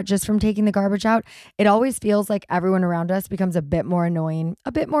in sweat just from taking the garbage out, it always feels like everyone around us becomes a bit more annoying,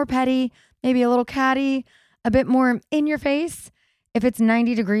 a bit more petty, maybe a little catty, a bit more in your face. If it's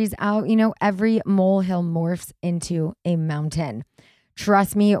 90 degrees out, you know, every molehill morphs into a mountain.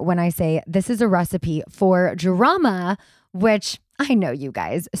 Trust me when I say this is a recipe for drama, which I know you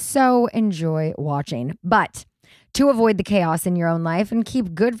guys so enjoy watching. But to avoid the chaos in your own life and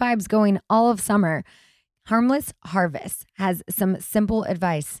keep good vibes going all of summer, Harmless Harvest has some simple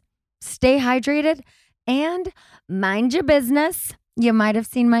advice. Stay hydrated And mind your business. You might have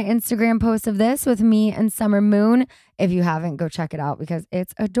seen my Instagram post of this with me and Summer Moon. If you haven't, go check it out because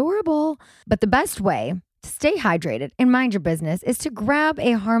it's adorable. But the best way to stay hydrated and mind your business is to grab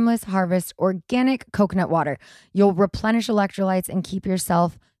a Harmless Harvest organic coconut water. You'll replenish electrolytes and keep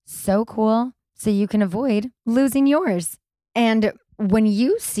yourself so cool so you can avoid losing yours. And when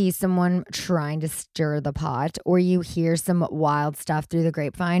you see someone trying to stir the pot or you hear some wild stuff through the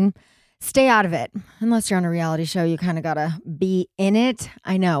grapevine, stay out of it. Unless you're on a reality show, you kind of got to be in it.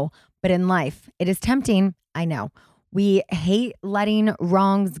 I know. But in life, it is tempting. I know. We hate letting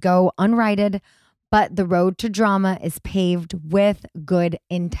wrongs go unrighted, but the road to drama is paved with good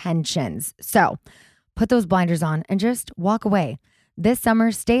intentions. So put those blinders on and just walk away. This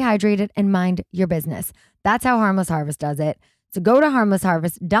summer, stay hydrated and mind your business. That's how Harmless Harvest does it. So go to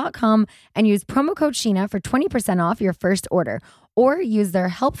harmlessharvest.com and use promo code Sheena for 20% off your first order, or use their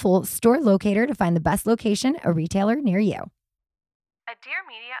helpful store locator to find the best location, a retailer near you. A Dear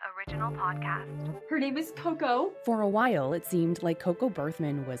Media original podcast. Her name is Coco. For a while, it seemed like Coco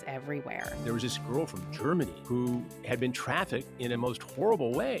Berthman was everywhere. There was this girl from Germany who had been trafficked in a most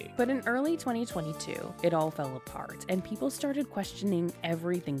horrible way. But in early 2022, it all fell apart, and people started questioning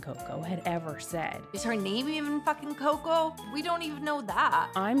everything Coco had ever said. Is her name even fucking Coco? We don't even know that.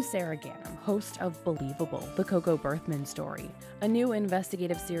 I'm Sarah Gannam, host of Believable, the Coco Berthman story, a new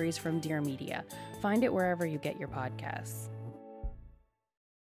investigative series from Dear Media. Find it wherever you get your podcasts.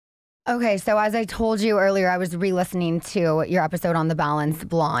 Okay, so as I told you earlier, I was re-listening to your episode on the Balanced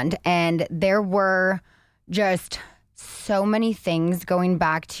Blonde, and there were just so many things going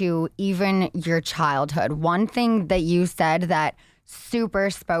back to even your childhood. One thing that you said that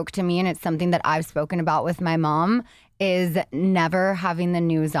super spoke to me, and it's something that I've spoken about with my mom, is never having the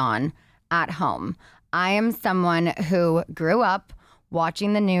news on at home. I am someone who grew up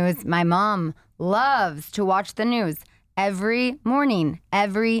watching the news. My mom loves to watch the news every morning,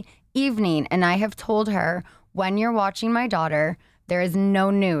 every evening. And I have told her, when you're watching my daughter, there is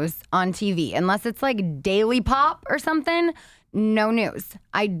no news on TV. Unless it's like Daily Pop or something, no news.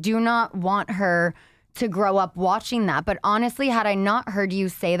 I do not want her to grow up watching that. But honestly, had I not heard you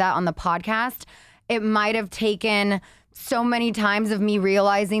say that on the podcast, it might have taken so many times of me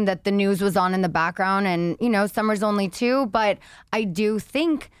realizing that the news was on in the background. And, you know, Summer's only 2. But I do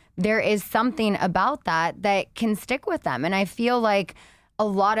think there is something about that can stick with them. And I feel like a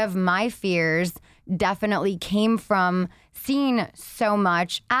lot of my fears definitely came from seeing so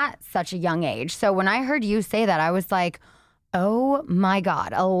much at such a young age. So when I heard you say that, I was like, oh my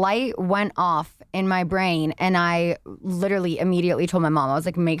God, a light went off in my brain. And I literally immediately told my mom, I was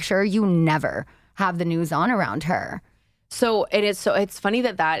like, make sure you never have the news on around her. So it's funny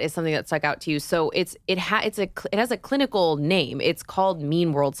that is something that stuck out to you. So it has a clinical name. It's called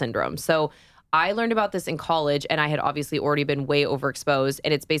mean world syndrome. So I learned about this in college, and I had obviously already been way overexposed.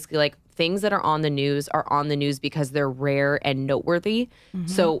 And it's basically like things that are on the news because they're rare and noteworthy. Mm-hmm.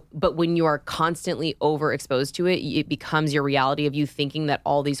 So, but when you are constantly overexposed to it, it becomes your reality of you thinking that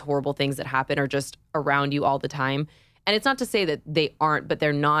all these horrible things that happen are just around you all the time. And it's not to say that they aren't, but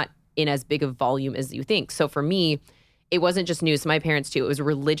they're not in as big of volume as you think. So for me, it wasn't just news. My parents too. It was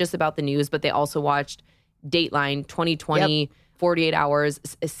religious about the news, but they also watched Dateline, 2020. Yep. 48 Hours,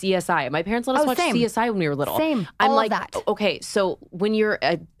 CSI. My parents let us watch CSI when we were little. Same. I'm all like, of that. Okay, so when you're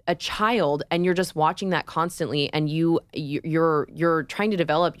a child and you're just watching that constantly, and you're trying to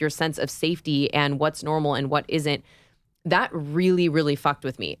develop your sense of safety and what's normal and what isn't, that really, really fucked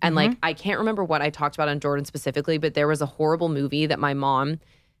with me. And like, I can't remember what I talked about on Jordan specifically, but there was a horrible movie that my mom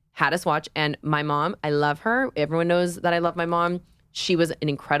had us watch. And my mom, I love her. Everyone knows that I love my mom. She was an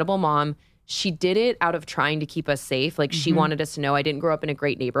incredible mom. She did it out of trying to keep us safe. Like, she wanted us to know I didn't grow up in a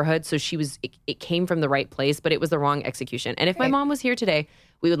great neighborhood. So it came from the right place, but it was the wrong execution. And if my mom was here today,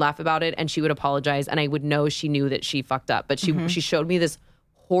 we would laugh about it and she would apologize. And I would know she knew that she fucked up. But she showed me this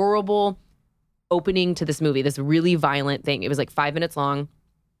horrible opening to this movie, this really violent thing. It was like 5 minutes long.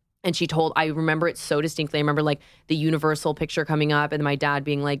 And I remember it so distinctly. I remember like the Universal picture coming up and my dad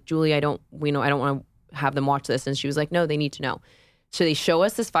being like, Julie, I don't want to have them watch this. And she was like, no, they need to know. So they show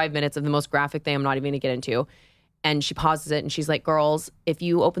us this 5 minutes of the most graphic thing I'm not even going to get into. And she pauses it and she's like, girls, if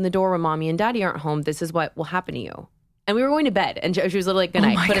you open the door when mommy and daddy aren't home, this is what will happen to you. And we were going to bed. And she was literally like, good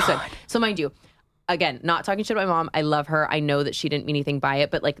night. Put us in. So mind you, again, not talking shit about my mom. I love her. I know that she didn't mean anything by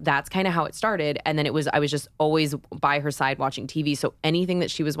it. But like, that's kind of how it started. And then I was just always by her side watching TV. So anything that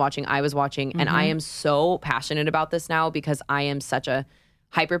she was watching, I was watching. And I am so passionate about this now because I am such a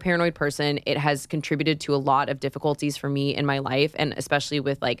hyper paranoid person. It has contributed to a lot of difficulties for me in my life, and especially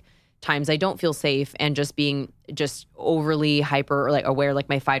with like times I don't feel safe and just being just overly hyper or like aware, like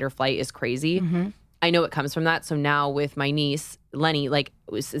my fight or flight is crazy. I know it comes from that. So now with my niece, Lenny, like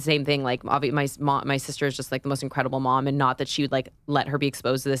it was the same thing. Like obviously my sister is just like the most incredible mom, and not that she would like let her be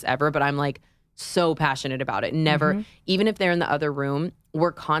exposed to this ever, but I'm like so passionate about it. Never, even if they're in the other room,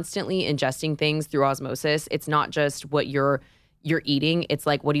 we're constantly ingesting things through osmosis. It's not just what you're eating. It's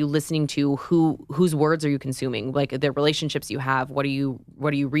like, what are you listening to? Whose words are you consuming? Like the relationships you have. What are you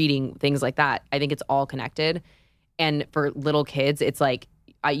reading? Things like that. I think it's all connected. And for little kids, it's like,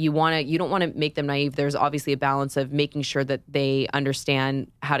 you don't want to make them naive. There's obviously a balance of making sure that they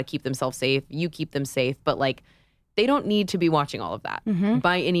understand how to keep themselves safe. You keep them safe, but like they don't need to be watching all of that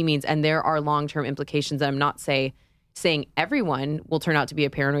by any means. And there are long-term implications. I'm not saying everyone will turn out to be a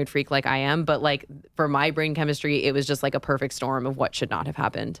paranoid freak like I am, but like for my brain chemistry, it was just like a perfect storm of what should not have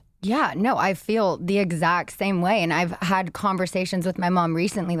happened. Yeah, no, I feel the exact same way. And I've had conversations with my mom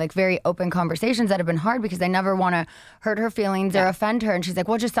recently, like very open conversations that have been hard because I never want to hurt her feelings or offend her. And she's like,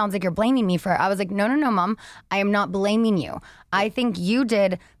 well, it just sounds like you're blaming me for it. I was like, no, Mom, I am not blaming you. I think you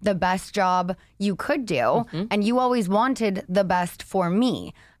did the best job you could do. And you always wanted the best for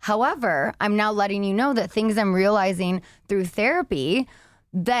me. However, I'm now letting you know that things I'm realizing through therapy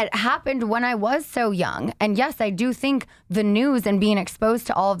that happened when I was so young. And yes, I do think the news and being exposed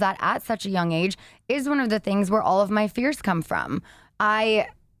to all of that at such a young age is one of the things where all of my fears come from. I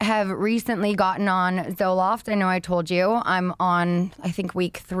have recently gotten on Zoloft. I know I told you I'm on, I think,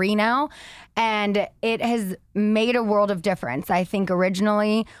 week 3 now. And it has made a world of difference. I think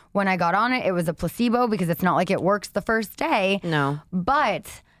originally when I got on it, it was a placebo because it's not like it works the first day. No.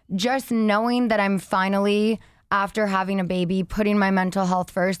 But just knowing that I'm finally, after having a baby, putting my mental health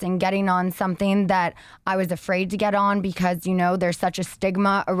first and getting on something that I was afraid to get on because, you know, there's such a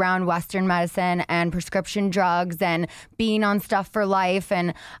stigma around Western medicine and prescription drugs and being on stuff for life.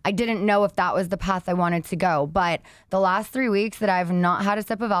 And I didn't know if that was the path I wanted to go. But the last 3 weeks that I've not had a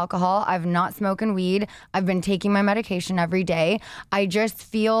sip of alcohol, I've not smoking weed, I've been taking my medication every day, I just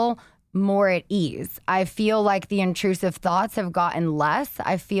feel more at ease. I feel like the intrusive thoughts have gotten less.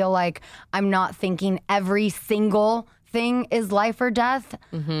 I feel like I'm not thinking every single thing is life or death.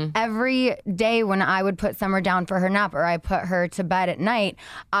 Every day when I would put Summer down for her nap or I put her to bed at night,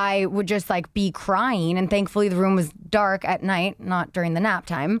 I would just like be crying. And thankfully the room was dark at night, not during the nap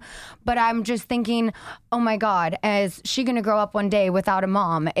time. But I'm just thinking, oh my God, is she going to grow up one day without a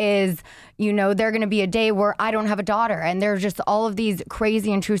mom? Is, you know, there going to be a day where I don't have a daughter? And there's just all of these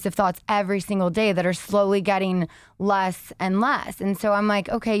crazy intrusive thoughts every single day that are slowly getting less and less. And so I'm like,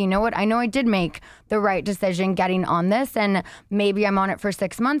 okay, you know what? I know I did make the right decision getting on this, and maybe I'm on it for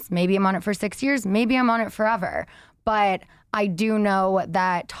 6 months, maybe I'm on it for 6 years, maybe I'm on it forever. But I do know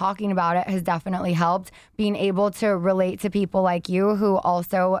that talking about it has definitely helped, being able to relate to people like you who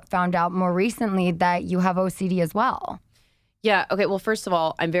also found out more recently that you have OCD as well. Yeah. Okay. Well, first of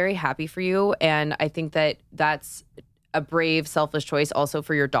all, I'm very happy for you. And I think that that's a brave, selfless choice also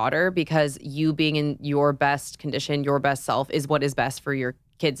for your daughter, because you being in your best condition, your best self is what is best for your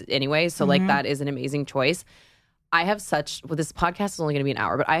kids anyway. So like that is an amazing choice. I have this podcast is only going to be an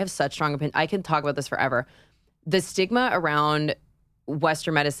hour, but I have such strong opinion. I can talk about this forever. The stigma around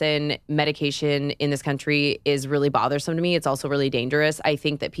Western medicine, medication in this country is really bothersome to me. It's also really dangerous. I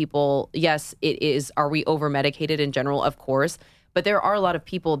think that people, yes, it is. Are we over medicated in general? Of course. But there are a lot of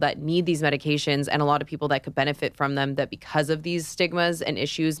people that need these medications and a lot of people that could benefit from them that because of these stigmas and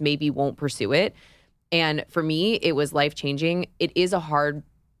issues maybe won't pursue it. And for me, it was life-changing. It is a hard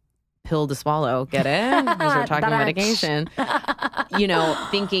pill to swallow. Get it? Because we're talking medication. You know,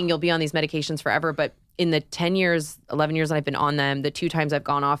 thinking you'll be on these medications forever. But in the 10 years, 11 years that I've been on them, the 2 times I've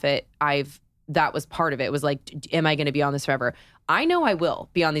gone off it, that was part of it. It was like, am I going to be on this forever? I know I will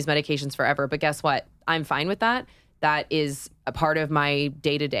be on these medications forever, but guess what? I'm fine with that. That is a part of my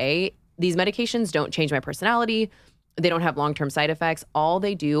day-to-day. These medications don't change my personality. They don't have long-term side effects. All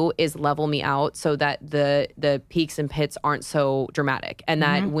they do is level me out so that the peaks and pits aren't so dramatic, and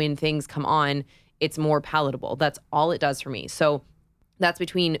that when things come on, it's more palatable. That's all it does for me. So that's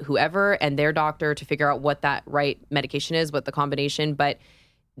between whoever and their doctor to figure out what that right medication is, what the combination, but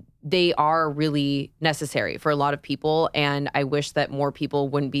they are really necessary for a lot of people. And I wish that more people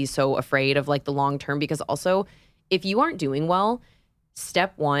wouldn't be so afraid of like the long-term, because also if you aren't doing well,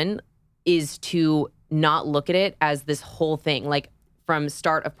 step 1 is to not look at it as this whole thing, like from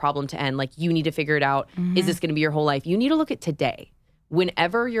start of problem to end, like you need to figure it out. Is this going to be your whole life? You need to look at today.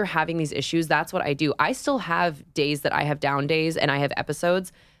 Whenever you're having these issues, that's what I do. I still have days that I have down days and I have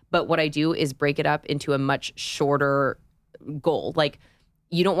episodes, but what I do is break it up into a much shorter goal. Like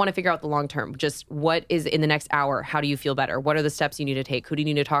you don't want to figure out the long term. Just what is in the next hour? How do you feel better? What are the steps you need to take? Who do you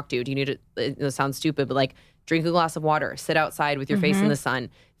need to talk to? Do you need to, it sounds stupid, but like drink a glass of water, sit outside with your face in the sun,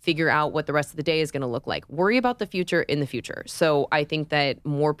 figure out what the rest of the day is going to look like. Worry about the future in the future. So I think that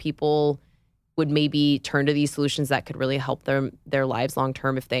more people would maybe turn to these solutions that could really help their lives long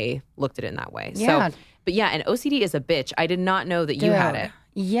term if they looked at it in that way. Yeah. So, but yeah, and OCD is a bitch. I did not know that you had it.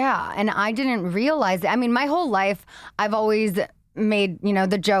 Yeah, and I didn't realize it. I mean, my whole life, I've always made,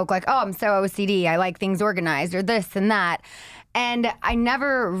 the joke like, oh, I'm so OCD. I like things organized or this and that. And I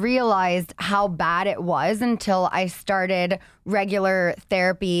never realized how bad it was until I started regular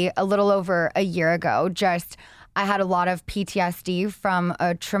therapy a little over a year ago. I had a lot of PTSD from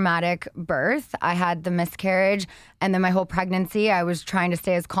a traumatic birth. I had the miscarriage and then my whole pregnancy. I was trying to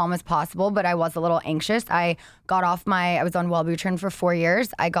stay as calm as possible, but I was a little anxious. I was on Wellbutrin for 4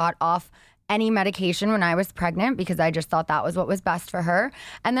 years. I got off any medication when I was pregnant because I just thought that was what was best for her.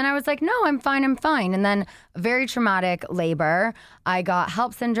 And then I was like, no, I'm fine. And then very traumatic labor. I got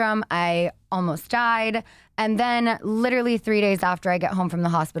HELLP syndrome. I almost died. And then literally 3 days after I get home from the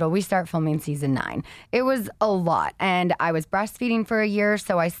hospital, we start filming season 9. It was a lot. And I was breastfeeding for a year,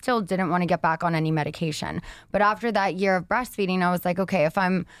 so I still didn't want to get back on any medication. But after that year of breastfeeding, I was like, okay, if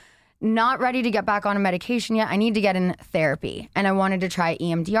I'm not ready to get back on a medication yet, I need to get in therapy. And I wanted to try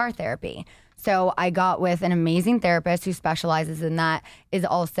EMDR therapy. So I got with an amazing therapist who specializes in that, is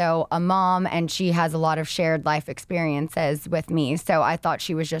also a mom, and she has a lot of shared life experiences with me. So I thought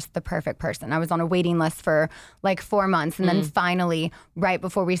she was just the perfect person. I was on a waiting list for like 4 months. And then finally, right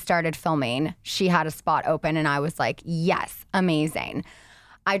before we started filming, she had a spot open and I was like, yes, amazing.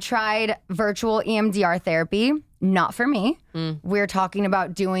 I tried virtual EMDR therapy. Not for me. We're talking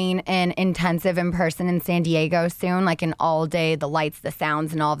about doing an intensive in person in San Diego soon, like an all day, the lights, the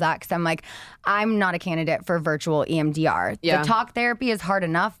sounds, and all of that. Because I'm like, I'm not a candidate for virtual EMDR. Yeah. The talk therapy is hard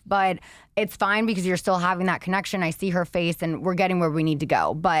enough, but it's fine because you're still having that connection. I see her face and we're getting where we need to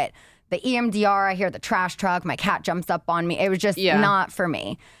go. But the EMDR, I hear the trash truck, my cat jumps up on me. It was just not for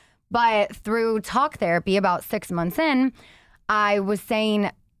me. But through talk therapy, about 6 months in, I was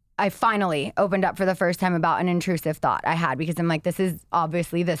saying, I finally opened up for the first time about an intrusive thought I had, because I'm like, this is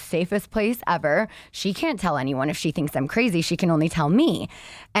obviously the safest place ever. She can't tell anyone if she thinks I'm crazy. She can only tell me.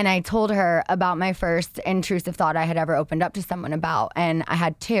 And I told her about my first intrusive thought I had ever opened up to someone about. And I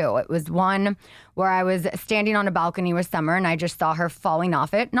had 2. It was one where I was standing on a balcony with Summer and I just saw her falling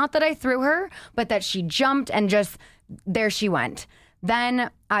off it. Not that I threw her, but that she jumped and just there she went. Then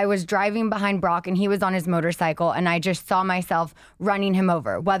I was driving behind Brock and he was on his motorcycle and I just saw myself running him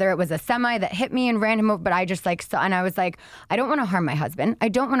over, whether it was a semi that hit me and ran him over, but I just like saw, and I was like, I don't want to harm my husband. I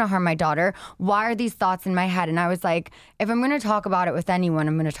don't want to harm my daughter. Why are these thoughts in my head? And I was like, if I'm going to talk about it with anyone,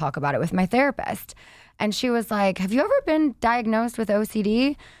 I'm going to talk about it with my therapist. And she was like, have you ever been diagnosed with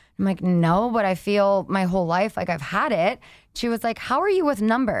OCD? I'm like, no, but I feel my whole life like I've had it. She was like, how are you with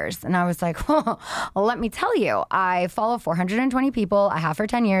numbers? And I was like, well, let me tell you, I follow 420 people. I have for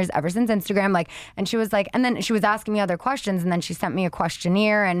 10 years, ever since Instagram. And she was like, and then she was asking me other questions. And then she sent me a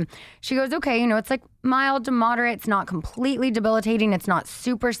questionnaire and she goes, okay, it's like mild to moderate. It's not completely debilitating. It's not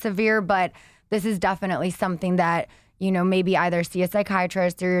super severe, but this is definitely something that, maybe either see a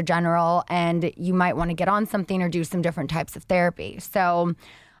psychiatrist or your general, and you might want to get on something or do some different types of therapy. So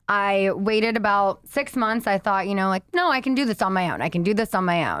I waited about 6 months. I thought, no, I can do this on my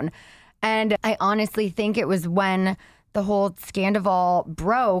own. And I honestly think it was when the whole Scandival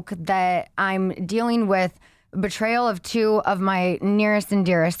broke that I'm dealing with betrayal of 2 of my nearest and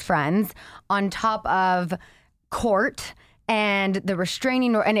dearest friends on top of court and the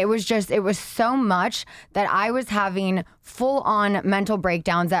restraining order. And it was so much that I was having full-on mental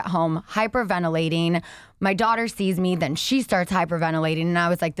breakdowns at home, hyperventilating. My daughter sees me, then she starts hyperventilating. And I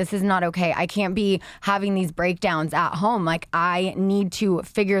was like, this is not okay. I can't be having these breakdowns at home. I need to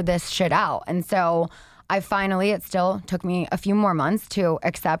figure this shit out. And so it still took me a few more months to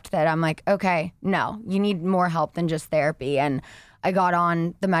accept that I'm like, okay, no, you need more help than just therapy. And I got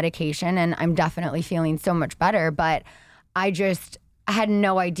on the medication and I'm definitely feeling so much better. But I had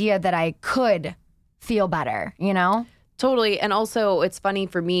no idea that I could feel better, Totally. And also it's funny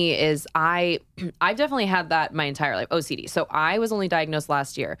for me is I've definitely had that my entire life, OCD. So I was only diagnosed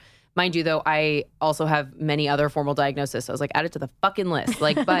last year. Mind you, though, I also have many other formal diagnoses. So I was like, add it to the fucking list.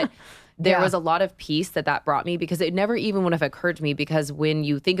 But there was a lot of peace that brought me, because it never even would have occurred to me, because when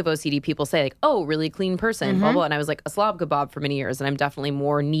you think of OCD, people say oh, really clean person, blah, blah. And I was like a slob kebab for many years. And I'm definitely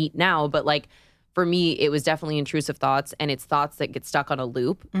more neat now. But for me, it was definitely intrusive thoughts, and it's thoughts that get stuck on a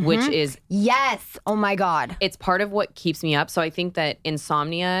loop, which is... Yes. Oh, my God. It's part of what keeps me up. So I think that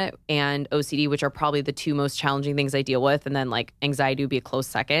insomnia and OCD, which are probably the 2 most challenging things I deal with, and then anxiety would be a close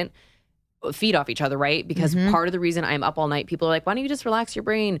second, feed off each other, right? Because part of the reason I'm up all night, people are like, why don't you just relax your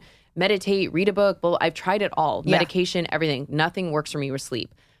brain, meditate, read a book? Well, I've tried it all. Medication, everything. Nothing works for me with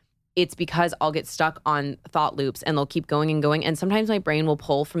sleep. It's because I'll get stuck on thought loops and they'll keep going and going. And sometimes my brain will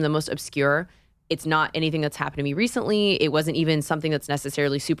pull from the most obscure. It's not anything that's happened to me recently. It wasn't even something that's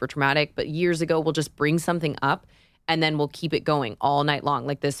necessarily super traumatic, but years ago, we'll just bring something up and then we'll keep it going all night long.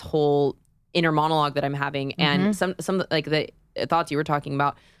 Like this whole inner monologue that I'm having. And some like the thoughts you were talking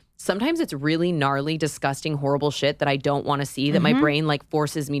about, sometimes it's really gnarly, disgusting, horrible shit that I don't want to see, that my brain like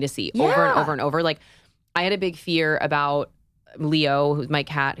forces me to see over and over and over. Like I had a big fear about Leo, who's my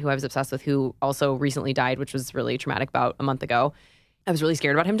cat, who I was obsessed with, who also recently died, which was really traumatic about a month ago. I was really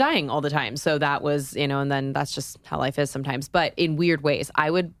scared about him dying all the time. So that was, and then that's just how life is sometimes. But in weird ways,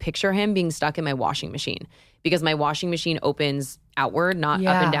 I would picture him being stuck in my washing machine because my washing machine opens outward, not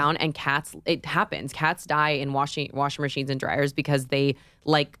up and down. And cats, it happens. Cats die in washing machines and dryers because they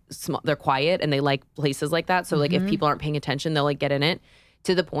like, they're quiet and they like places like that. So like if people aren't paying attention, they'll like get in it,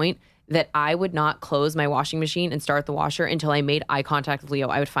 to the point that I would not close my washing machine and start the washer until I made eye contact with Leo.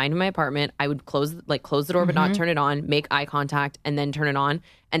 I would find him in my apartment. I would close the door but not turn it on, make eye contact, and then turn it on.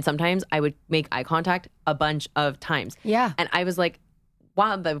 And sometimes I would make eye contact a bunch of times. Yeah. And I was like,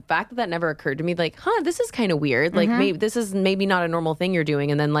 wow, the fact that never occurred to me, like, this is kind of weird. Like, maybe this is maybe not a normal thing you're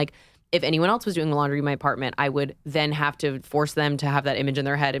doing. And then like, if anyone else was doing the laundry in my apartment, I would then have to force them to have that image in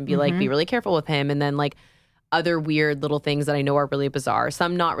their head and be like, be really careful with him. And then like, other weird little things that I know are really bizarre,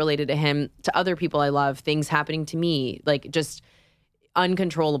 some not related to him, to other people I love, things happening to me, like just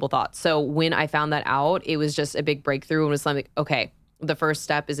uncontrollable thoughts. So when I found that out, it was just a big breakthrough and was like, okay, the first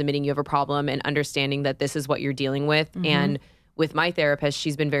step is admitting you have a problem and understanding that this is what you're dealing with. And with my therapist,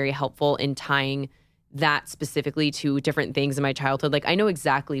 she's been very helpful in tying that specifically to different things in my childhood. Like I know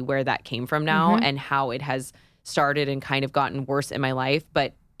exactly where that came from now and how it has started and kind of gotten worse in my life.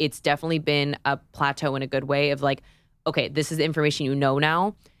 But it's definitely been a plateau in a good way of like, okay, this is the information you know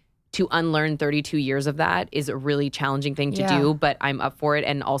now. To unlearn 32 years of that is a really challenging thing to do, but I'm up for it.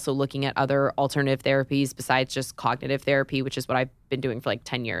 And also looking at other alternative therapies besides just cognitive therapy, which is what I've been doing for like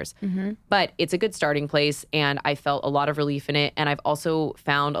 10 years. But it's a good starting place and I felt a lot of relief in it. And I've also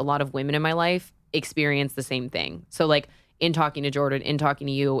found a lot of women in my life experience the same thing. So like in talking to Jordan, in talking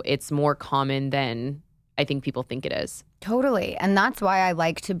to you, it's more common than I think people think it is. Totally. And that's why I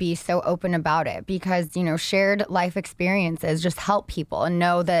like to be so open about it because, shared life experiences just help people and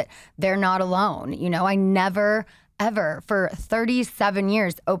know that they're not alone. I never, ever for 37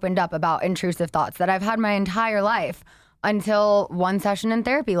 years opened up about intrusive thoughts that I've had my entire life until one session in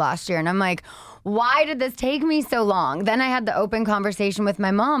therapy last year. And I'm like, why did this take me so long? Then I had the open conversation with my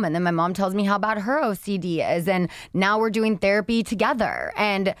mom, and then my mom tells me how bad her OCD is. And now we're doing therapy together.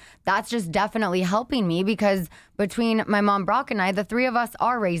 And that's just definitely helping me because between my mom, Brock, and I, the three of us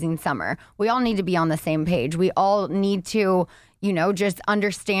are raising Summer. We all need to be on the same page. We all need to, just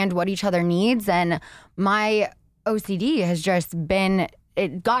understand what each other needs. And my OCD has just been...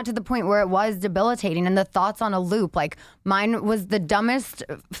 It got to the point where it was debilitating and the thoughts on a loop. Like mine was the dumbest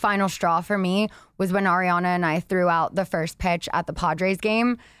final straw for me was when Ariana and I threw out the first pitch at the Padres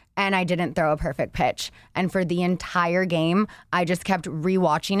game and I didn't throw a perfect pitch. And for the entire game, I just kept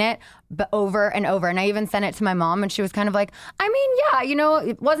rewatching it over and over. And I even sent it to my mom and she was kind of like, I mean, yeah,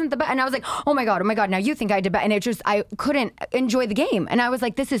 it wasn't the best. And I was like, oh my God, now you think I did bad. And I couldn't enjoy the game. And I was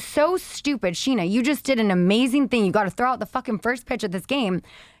like, this is so stupid. Sheena, you just did an amazing thing. You got to throw out the fucking first pitch of this game.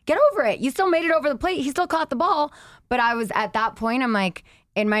 Get over it. You still made it over the plate. He still caught the ball. But I was at that point, I'm like,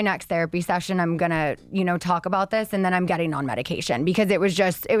 in my next therapy session, I'm going to, talk about this. And then I'm getting on medication because it was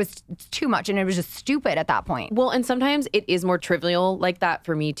too much. And it was just stupid at that point. Well, and sometimes it is more trivial like that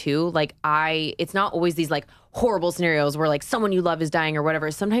for me too. Like it's not always these like horrible scenarios where like someone you love is dying or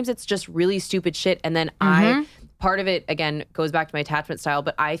whatever. Sometimes it's just really stupid shit. And then part of it, again, goes back to my attachment style,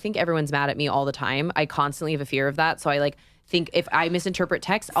 but I think everyone's mad at me all the time. I constantly have a fear of that. So I think if I misinterpret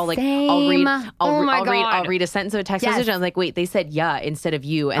text, I'll read a sentence of a text message and I'm like, wait, they said yeah instead of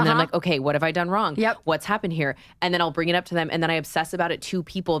you. And then I'm like, okay, what have I done wrong? What's happened here? And then I'll bring it up to them and then I obsess about it to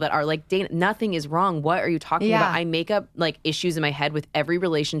people that are like, Dayna, nothing is wrong. What are you talking about? I make up like issues in my head with every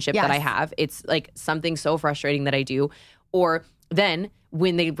relationship that I have. It's like something so frustrating that I do. Or then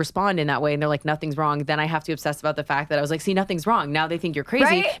when they respond in that way and they're like, nothing's wrong, then I have to obsess about the fact that I was like, see, nothing's wrong. Now they think you're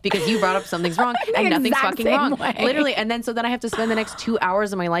crazy because you brought up something's wrong and nothing's fucking wrong. Literally. And then so then I have to spend the next 2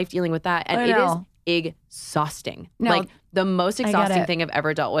 hours of my life dealing with that. And it is exhausting. Like the most exhausting thing I've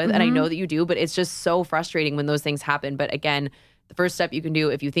ever dealt with. And I know that you do, but it's just so frustrating when those things happen. But again, the first step you can do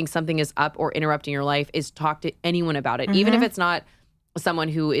if you think something is up or interrupting your life is talk to anyone about it. Even if it's not someone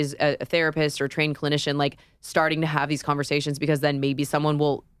who is a therapist or trained clinician, like starting to have these conversations, because then maybe someone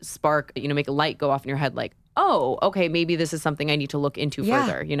will spark, make a light go off in your head like, oh, okay, maybe this is something I need to look into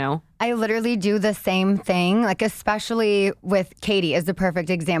further, I literally do the same thing, like especially with Katie is the perfect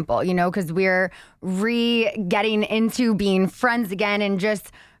example, because we're getting into being friends again and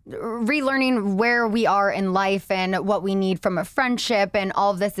just relearning where we are in life and what we need from a friendship and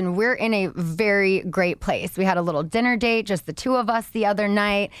all of this. And we're in a very great place. We had a little dinner date, just the two of us the other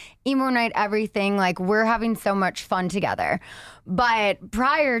night, emo night, everything. Like we're having so much fun together. But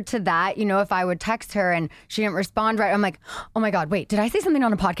prior to that, if I would text her and she didn't respond right, I'm like, oh my God, wait, did I say something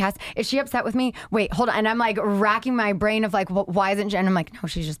on a podcast? Is she upset with me? Wait, hold on. And I'm like racking my brain of like, why isn't she? And I'm like, no,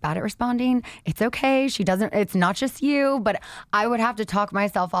 she's just bad at responding. It's okay. It's not just you. But I would have to talk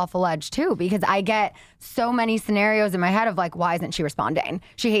myself off a ledge too, because I get so many scenarios in my head of like, why isn't she responding?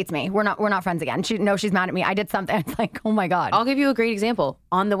 She hates me. We're not friends again. She's mad at me. I did something. It's like, oh my God. I'll give you a great example.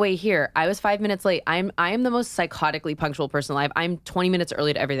 On the way here, I was 5 minutes late. I am the most psychotically punctual person alive. I'm 20 minutes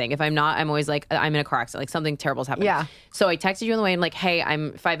early to everything. If I'm not, I'm always like, I'm in a car accident, like something terrible's happened. Yeah. So I texted you on the way and like, hey,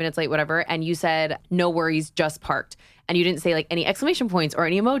 I'm 5 minutes late, whatever. And you said, no worries, just parked. And you didn't say like any exclamation points or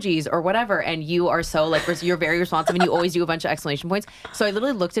any emojis or whatever. And you are so like, you're very responsive and you always do a bunch of exclamation points. So I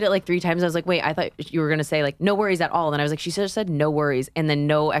literally looked at it like 3 times. I was like, wait, I thought you were going to say like, no worries at all. And then I was like, she just said no worries and then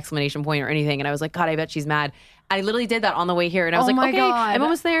no exclamation point or anything. And I was like, God, I bet she's mad. I literally did that on the way here. And I was like, okay, God. I'm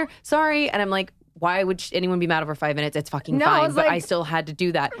almost there. Sorry. And I'm like, why would anyone be mad over 5 minutes? It's fucking fine. But I still had to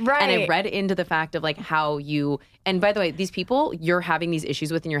do that. Right. And I read into the fact of like how you, and by the way, these people you're having these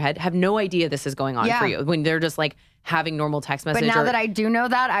issues with in your head have no idea this is going on for you when they're just like having normal text message. But now that I do know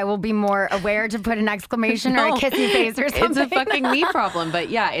that, I will be more aware to put an exclamation or a kissy face or something. It's a fucking me problem. But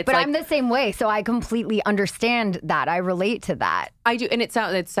yeah, it's but like, I'm the same way. So I completely understand that. I relate to that. I do. And it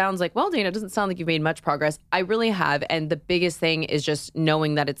sounds like, well, Dayna, it doesn't sound like you've made much progress. I really have. And the biggest thing is just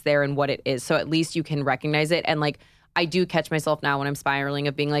knowing that it's there and what it is. So at least you can recognize it. And like, I do catch myself now when I'm spiraling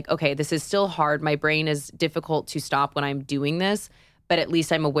of being like, okay, this is still hard. My brain is difficult to stop when I'm doing this. But at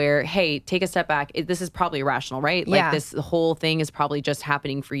least I'm aware, hey, take a step back. This is probably irrational, right? Like this whole thing is probably just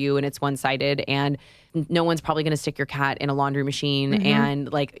happening for you and it's one-sided and no one's probably going to stick your cat in a laundry machine. Mm-hmm.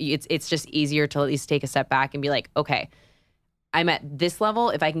 And like, it's just easier to at least take a step back and be like, okay, I'm at this level.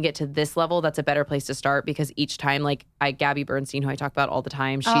 If I can get to this level, that's a better place to start because each time, like Gabby Bernstein, who I talk about all the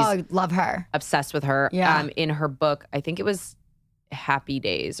time, she's love her. Obsessed with her. Yeah. In her book, I think it was Happy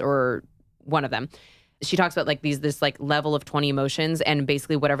Days or one of them. She talks about like this like level of 20 emotions and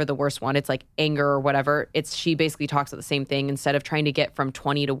basically whatever the worst one, it's like anger or whatever. She basically talks about the same thing. Instead of trying to get from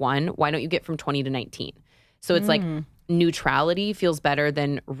 20 to 1, why don't you get from 20 to 19? So it's like neutrality feels better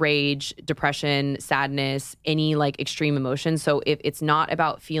than rage, depression, sadness, any like extreme emotion. So if it's not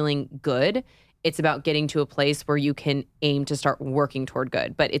about feeling good, it's about getting to a place where you can aim to start working toward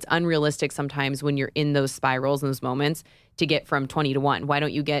good. But it's unrealistic sometimes when you're in those spirals and those moments to get from 20 to 1. Why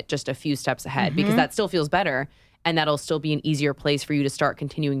don't you get just a few steps ahead? Mm-hmm. Because that still feels better and that'll still be an easier place for you to start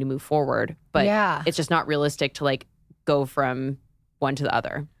continuing to move forward. But it's just not realistic to like go from one to the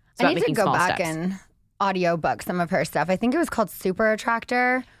other. It's I need to go back and audiobook some of her stuff. I think it was called Super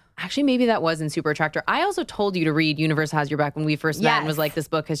Attractor. Actually, maybe that was in Super Attractor. I also told you to read Universe Has Your Back when we first met and was like, this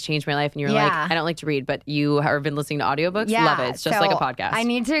book has changed my life. And you're like, I don't like to read, but you have been listening to audiobooks? Yeah. Love it. It's just like a podcast. I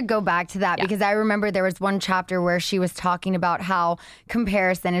need to go back to that because I remember there was one chapter where she was talking about how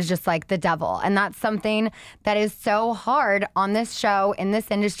comparison is just like the devil. And that's something that is so hard on this show, in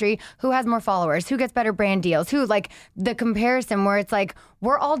this industry. Who has more followers? Who gets better brand deals? Who, like the comparison where it's like,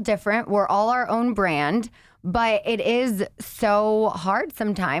 we're all different. We're all our own brand. But it is so hard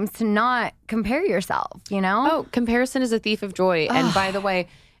sometimes to not compare yourself, Oh, comparison is a thief of joy. And by the way,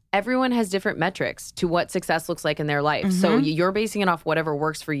 everyone has different metrics to what success looks like in their life. Mm-hmm. So you're basing it off whatever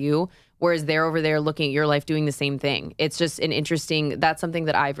works for you, whereas they're over there looking at your life doing the same thing. It's just that's something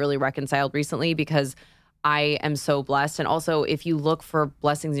that I've really reconciled recently because I am so blessed. And also, if you look for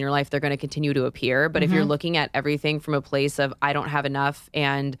blessings in your life, they're going to continue to appear. But if you're looking at everything from a place of, I don't have enough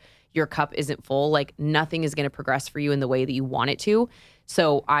and your cup isn't full, like nothing is going to progress for you in the way that you want it to.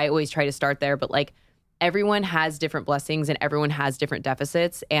 So I always try to start there. But like everyone has different blessings and everyone has different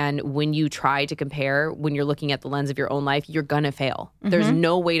deficits. And when you try to compare, when you're looking at the lens of your own life, you're going to fail. Mm-hmm. There's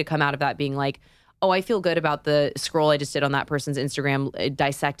no way to come out of that being like, oh, I feel good about the scroll I just did on that person's Instagram,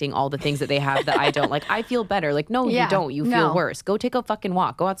 dissecting all the things that they have that I don't. Like, I feel better. Like, no, you don't. You feel worse. Go take a fucking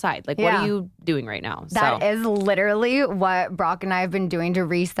walk. Go outside. Like, what are you doing right now. That is literally what Brock and I have been doing to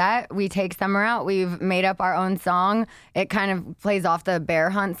reset. We take summer out. We've made up our own song. It kind of plays off the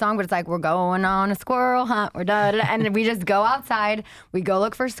bear hunt song, but it's like, we're going on a squirrel hunt. We're da, da, da. And we just go outside. We go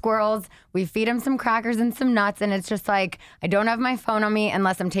look for squirrels. We feed them some crackers and some nuts. And it's just like, I don't have my phone on me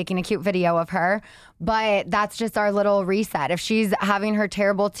unless I'm taking a cute video of her. But that's just our little reset. If she's having her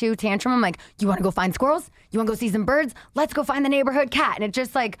terrible tantrum, I'm like, you want to go find squirrels? You want to go see some birds? Let's go find the neighborhood cat. And it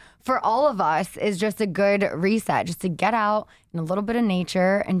just like, for all of us, is just a good reset, just to get out in a little bit of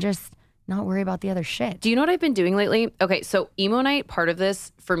nature and just not worry about the other shit. Do you know what I've been doing lately? Okay, so emo night, part of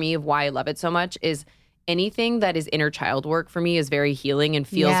this for me of why I love it so much is anything that is inner child work for me is very healing and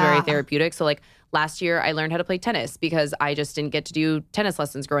feels very therapeutic. So like last year I learned how to play tennis because I just didn't get to do tennis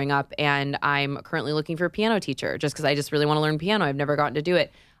lessons growing up. And I'm currently looking for a piano teacher just because I just really want to learn piano. I've never gotten to do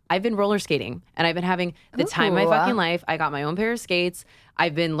it. I've been roller skating and I've been having the time of my fucking life. I got my own pair of skates.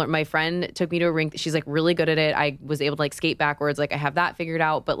 My friend took me to a rink. She's like really good at it. I was able to like skate backwards. Like I have that figured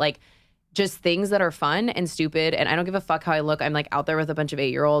out, but like just things that are fun and stupid. And I don't give a fuck how I look. I'm like out there with a bunch of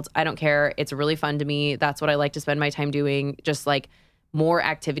 8-year-olds. I don't care. It's really fun to me. That's what I like to spend my time doing. Just like more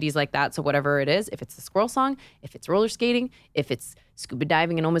activities like that. So whatever it is, if it's the squirrel song, if it's roller skating, if it's scuba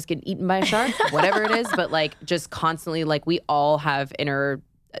diving and almost getting eaten by a shark, whatever it is, but like just constantly, like we all have inner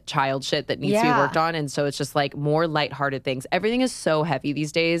child shit that needs to be worked on. And so it's just like more lighthearted things. Everything is so heavy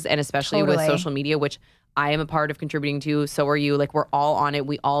these days. And especially with social media, which I am a part of contributing to. So are you. Like we're all on it.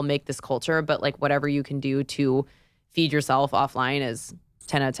 We all make this culture, but like whatever you can do to feed yourself offline is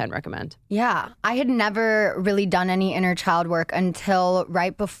 10 out of 10 recommend. Yeah. I had never really done any inner child work until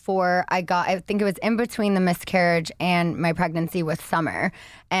right before I think it was in between the miscarriage and my pregnancy with Summer.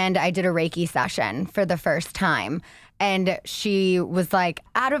 And I did a Reiki session for the first time. And she was like,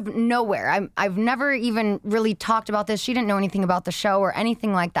 out of nowhere. I've never even really talked about this. She didn't know anything about the show or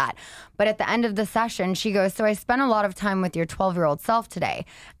anything like that. But at the end of the session, she goes, so I spent a lot of time with your 12-year-old self today.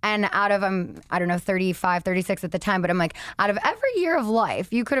 And out of, I don't know, 35, 36 at the time, but I'm like, out of every year of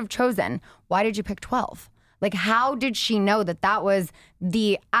life you could have chosen, why did you pick 12? Like, how did she know that that was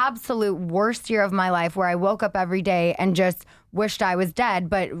the absolute worst year of my life where I woke up every day and just wished I was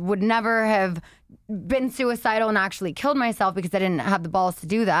dead, but would never have been suicidal and actually killed myself because I didn't have the balls to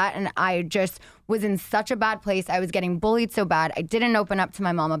do that. And I just was in such a bad place. I was getting bullied so bad. I didn't open up to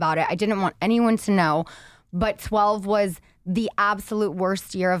my mom about it. I didn't want anyone to know. But 12 was the absolute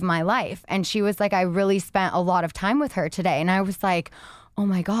worst year of my life. And she was like, I really spent a lot of time with her today. And I was like, oh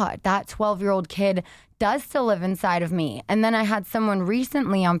my God, that 12-year-old kid does still live inside of me. And then I had someone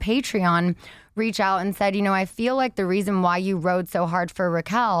recently on Patreon reach out and said, you know, I feel like the reason why you rode so hard for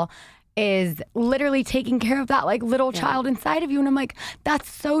Raquel is literally taking care of that like little child inside of you. And I'm like, that's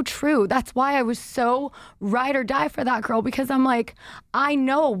so true. That's why I was so ride or die for that girl, because I'm like, I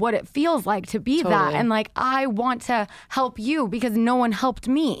know what it feels like to be that. And like, I want to help you because no one helped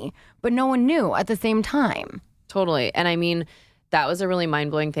me, but no one knew at the same time. Totally. And I mean, that was a really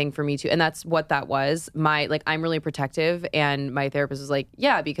mind-blowing thing for me too. And that's what that was. I'm really protective, and my therapist was like,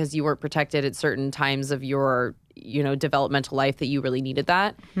 yeah, because you weren't protected at certain times of your, developmental life that you really needed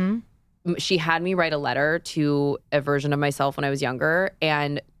that. Mm-hmm. She had me write a letter to a version of myself when I was younger.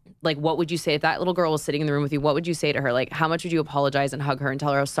 And like, what would you say if that little girl was sitting in the room with you? What would you say to her? Like, how much would you apologize and hug her and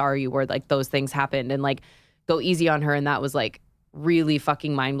tell her how sorry you were, like those things happened, and like go easy on her? And that was like really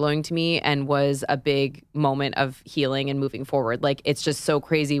fucking mind-blowing to me and was a big moment of healing and moving forward. Like, it's just so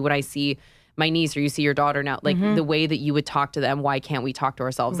crazy when I see my niece or you see your daughter now, like the way that you would talk to them. Why can't we talk to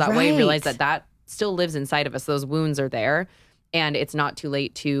ourselves that way? I realize that still lives inside of us. Those wounds are there. And it's not too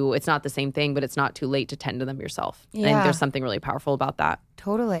late it's not the same thing, but it's not too late to tend to them yourself. Yeah. And there's something really powerful about that.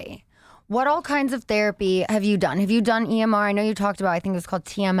 Totally. What all kinds of therapy have you done? Have you done EMR? I know you talked about, I think it was called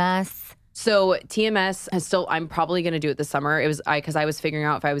TMS. So TMS I'm probably going to do it this summer. It was because I was figuring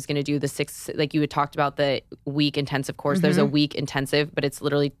out if I was going to do the 6, like you had talked about the week intensive course. Mm-hmm. There's a week intensive, but it's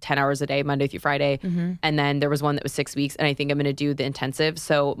literally 10 hours a day, Monday through Friday. Mm-hmm. And then there was one that was 6 weeks, and I think I'm going to do the intensive.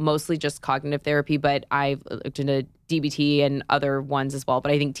 So mostly just cognitive therapy, but I've looked into DBT and other ones as well.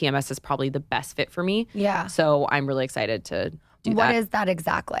 But I think TMS is probably the best fit for me. Yeah. So I'm really excited to do that. What is that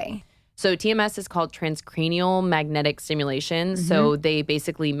exactly? So TMS is called transcranial magnetic stimulation. Mm-hmm. So they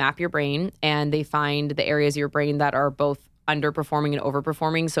basically map your brain and they find the areas of your brain that are both underperforming and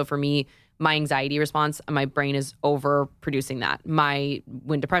overperforming. So for me, my anxiety response, my brain is overproducing that.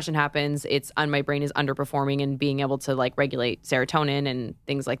 When depression happens, my brain is underperforming and being able to like regulate serotonin and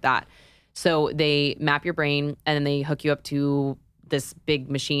things like that. So they map your brain and then they hook you up to this big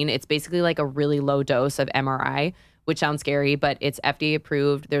machine. It's basically like a really low dose of MRI, which sounds scary, but it's FDA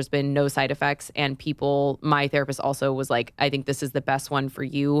approved. There's been no side effects. And my therapist also was like, I think this is the best one for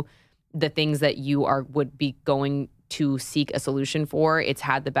you the things that you would be going to seek a solution for, it's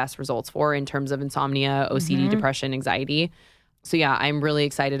had the best results for in terms of insomnia, OCD, depression, anxiety. So yeah, I'm really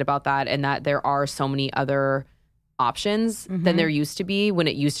excited about that, and that there are so many other options than there used to be, when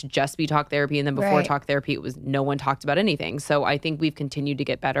it used to just be talk therapy. And then before talk therapy, it was no one talked about anything. So I think we've continued to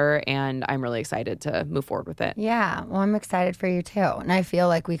get better, and I'm really excited to move forward with it. Yeah. Well, I'm excited for you too. And I feel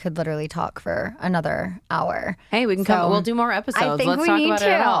like we could literally talk for another hour. Hey, we can come. We'll do more episodes. I think Let's we talk need about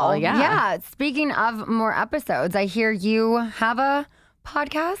to. it all. Yeah. Yeah. Speaking of more episodes, I hear you have a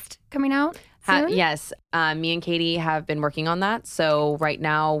podcast coming out soon? Yes. Me and Katie have been working on that. So right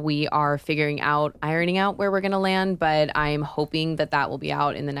now we are ironing out where we're going to land, but I'm hoping that will be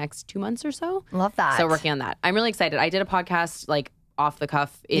out in the next 2 months or so. Love that. So working on that. I'm really excited. I did a podcast like off the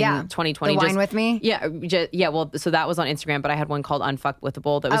cuff in 2020. The Wine With Me? Yeah. Well, so that was on Instagram, but I had one called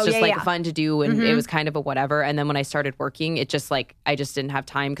Unfuckwithable that was fun to do, and it was kind of a whatever. And then when I started working, it just I just didn't have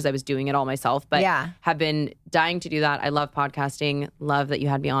time because I was doing it all myself, but have been dying to do that. I love podcasting. Love that you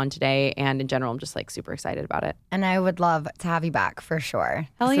had me on today. And in general, I'm just super excited about it. And I would love to have you back for sure.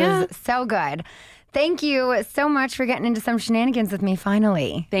 Hell yeah. This is so good. Thank you so much for getting into some shenanigans with me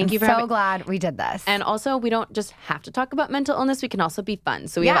finally. Thank you for so glad we did this. And also, we don't just have to talk about mental illness. We can also be fun.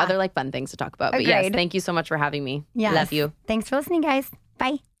 So we have other fun things to talk about. Agreed. But yes, thank you so much for having me. Yes. Love you. Thanks for listening, guys.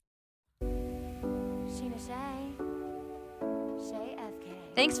 Bye.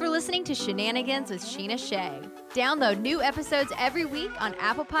 Thanks for listening to Shenanigans with Sheena Shea. Download new episodes every week on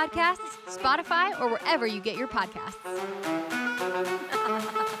Apple Podcasts, Spotify, or wherever you get your podcasts.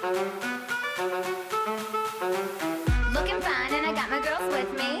 Looking fine and I got my girls with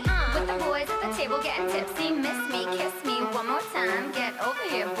me. With the boys at the table getting tipsy. Miss me, kiss me one more time. Get over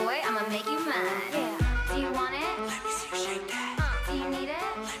here, boy, I'ma make you mine. Yeah. Do you want it? Let me see you shake that. Do you need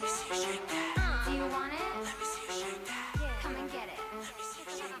it? Let me see you shake that. Do you want it? Let me see you shake that. Yeah. Come and get it. Let me see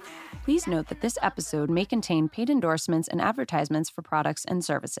you shake that. Please note that this episode may contain paid endorsements and advertisements for products and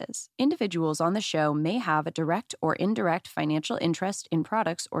services. Individuals on the show may have a direct or indirect financial interest in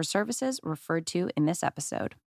products or services referred to in this episode.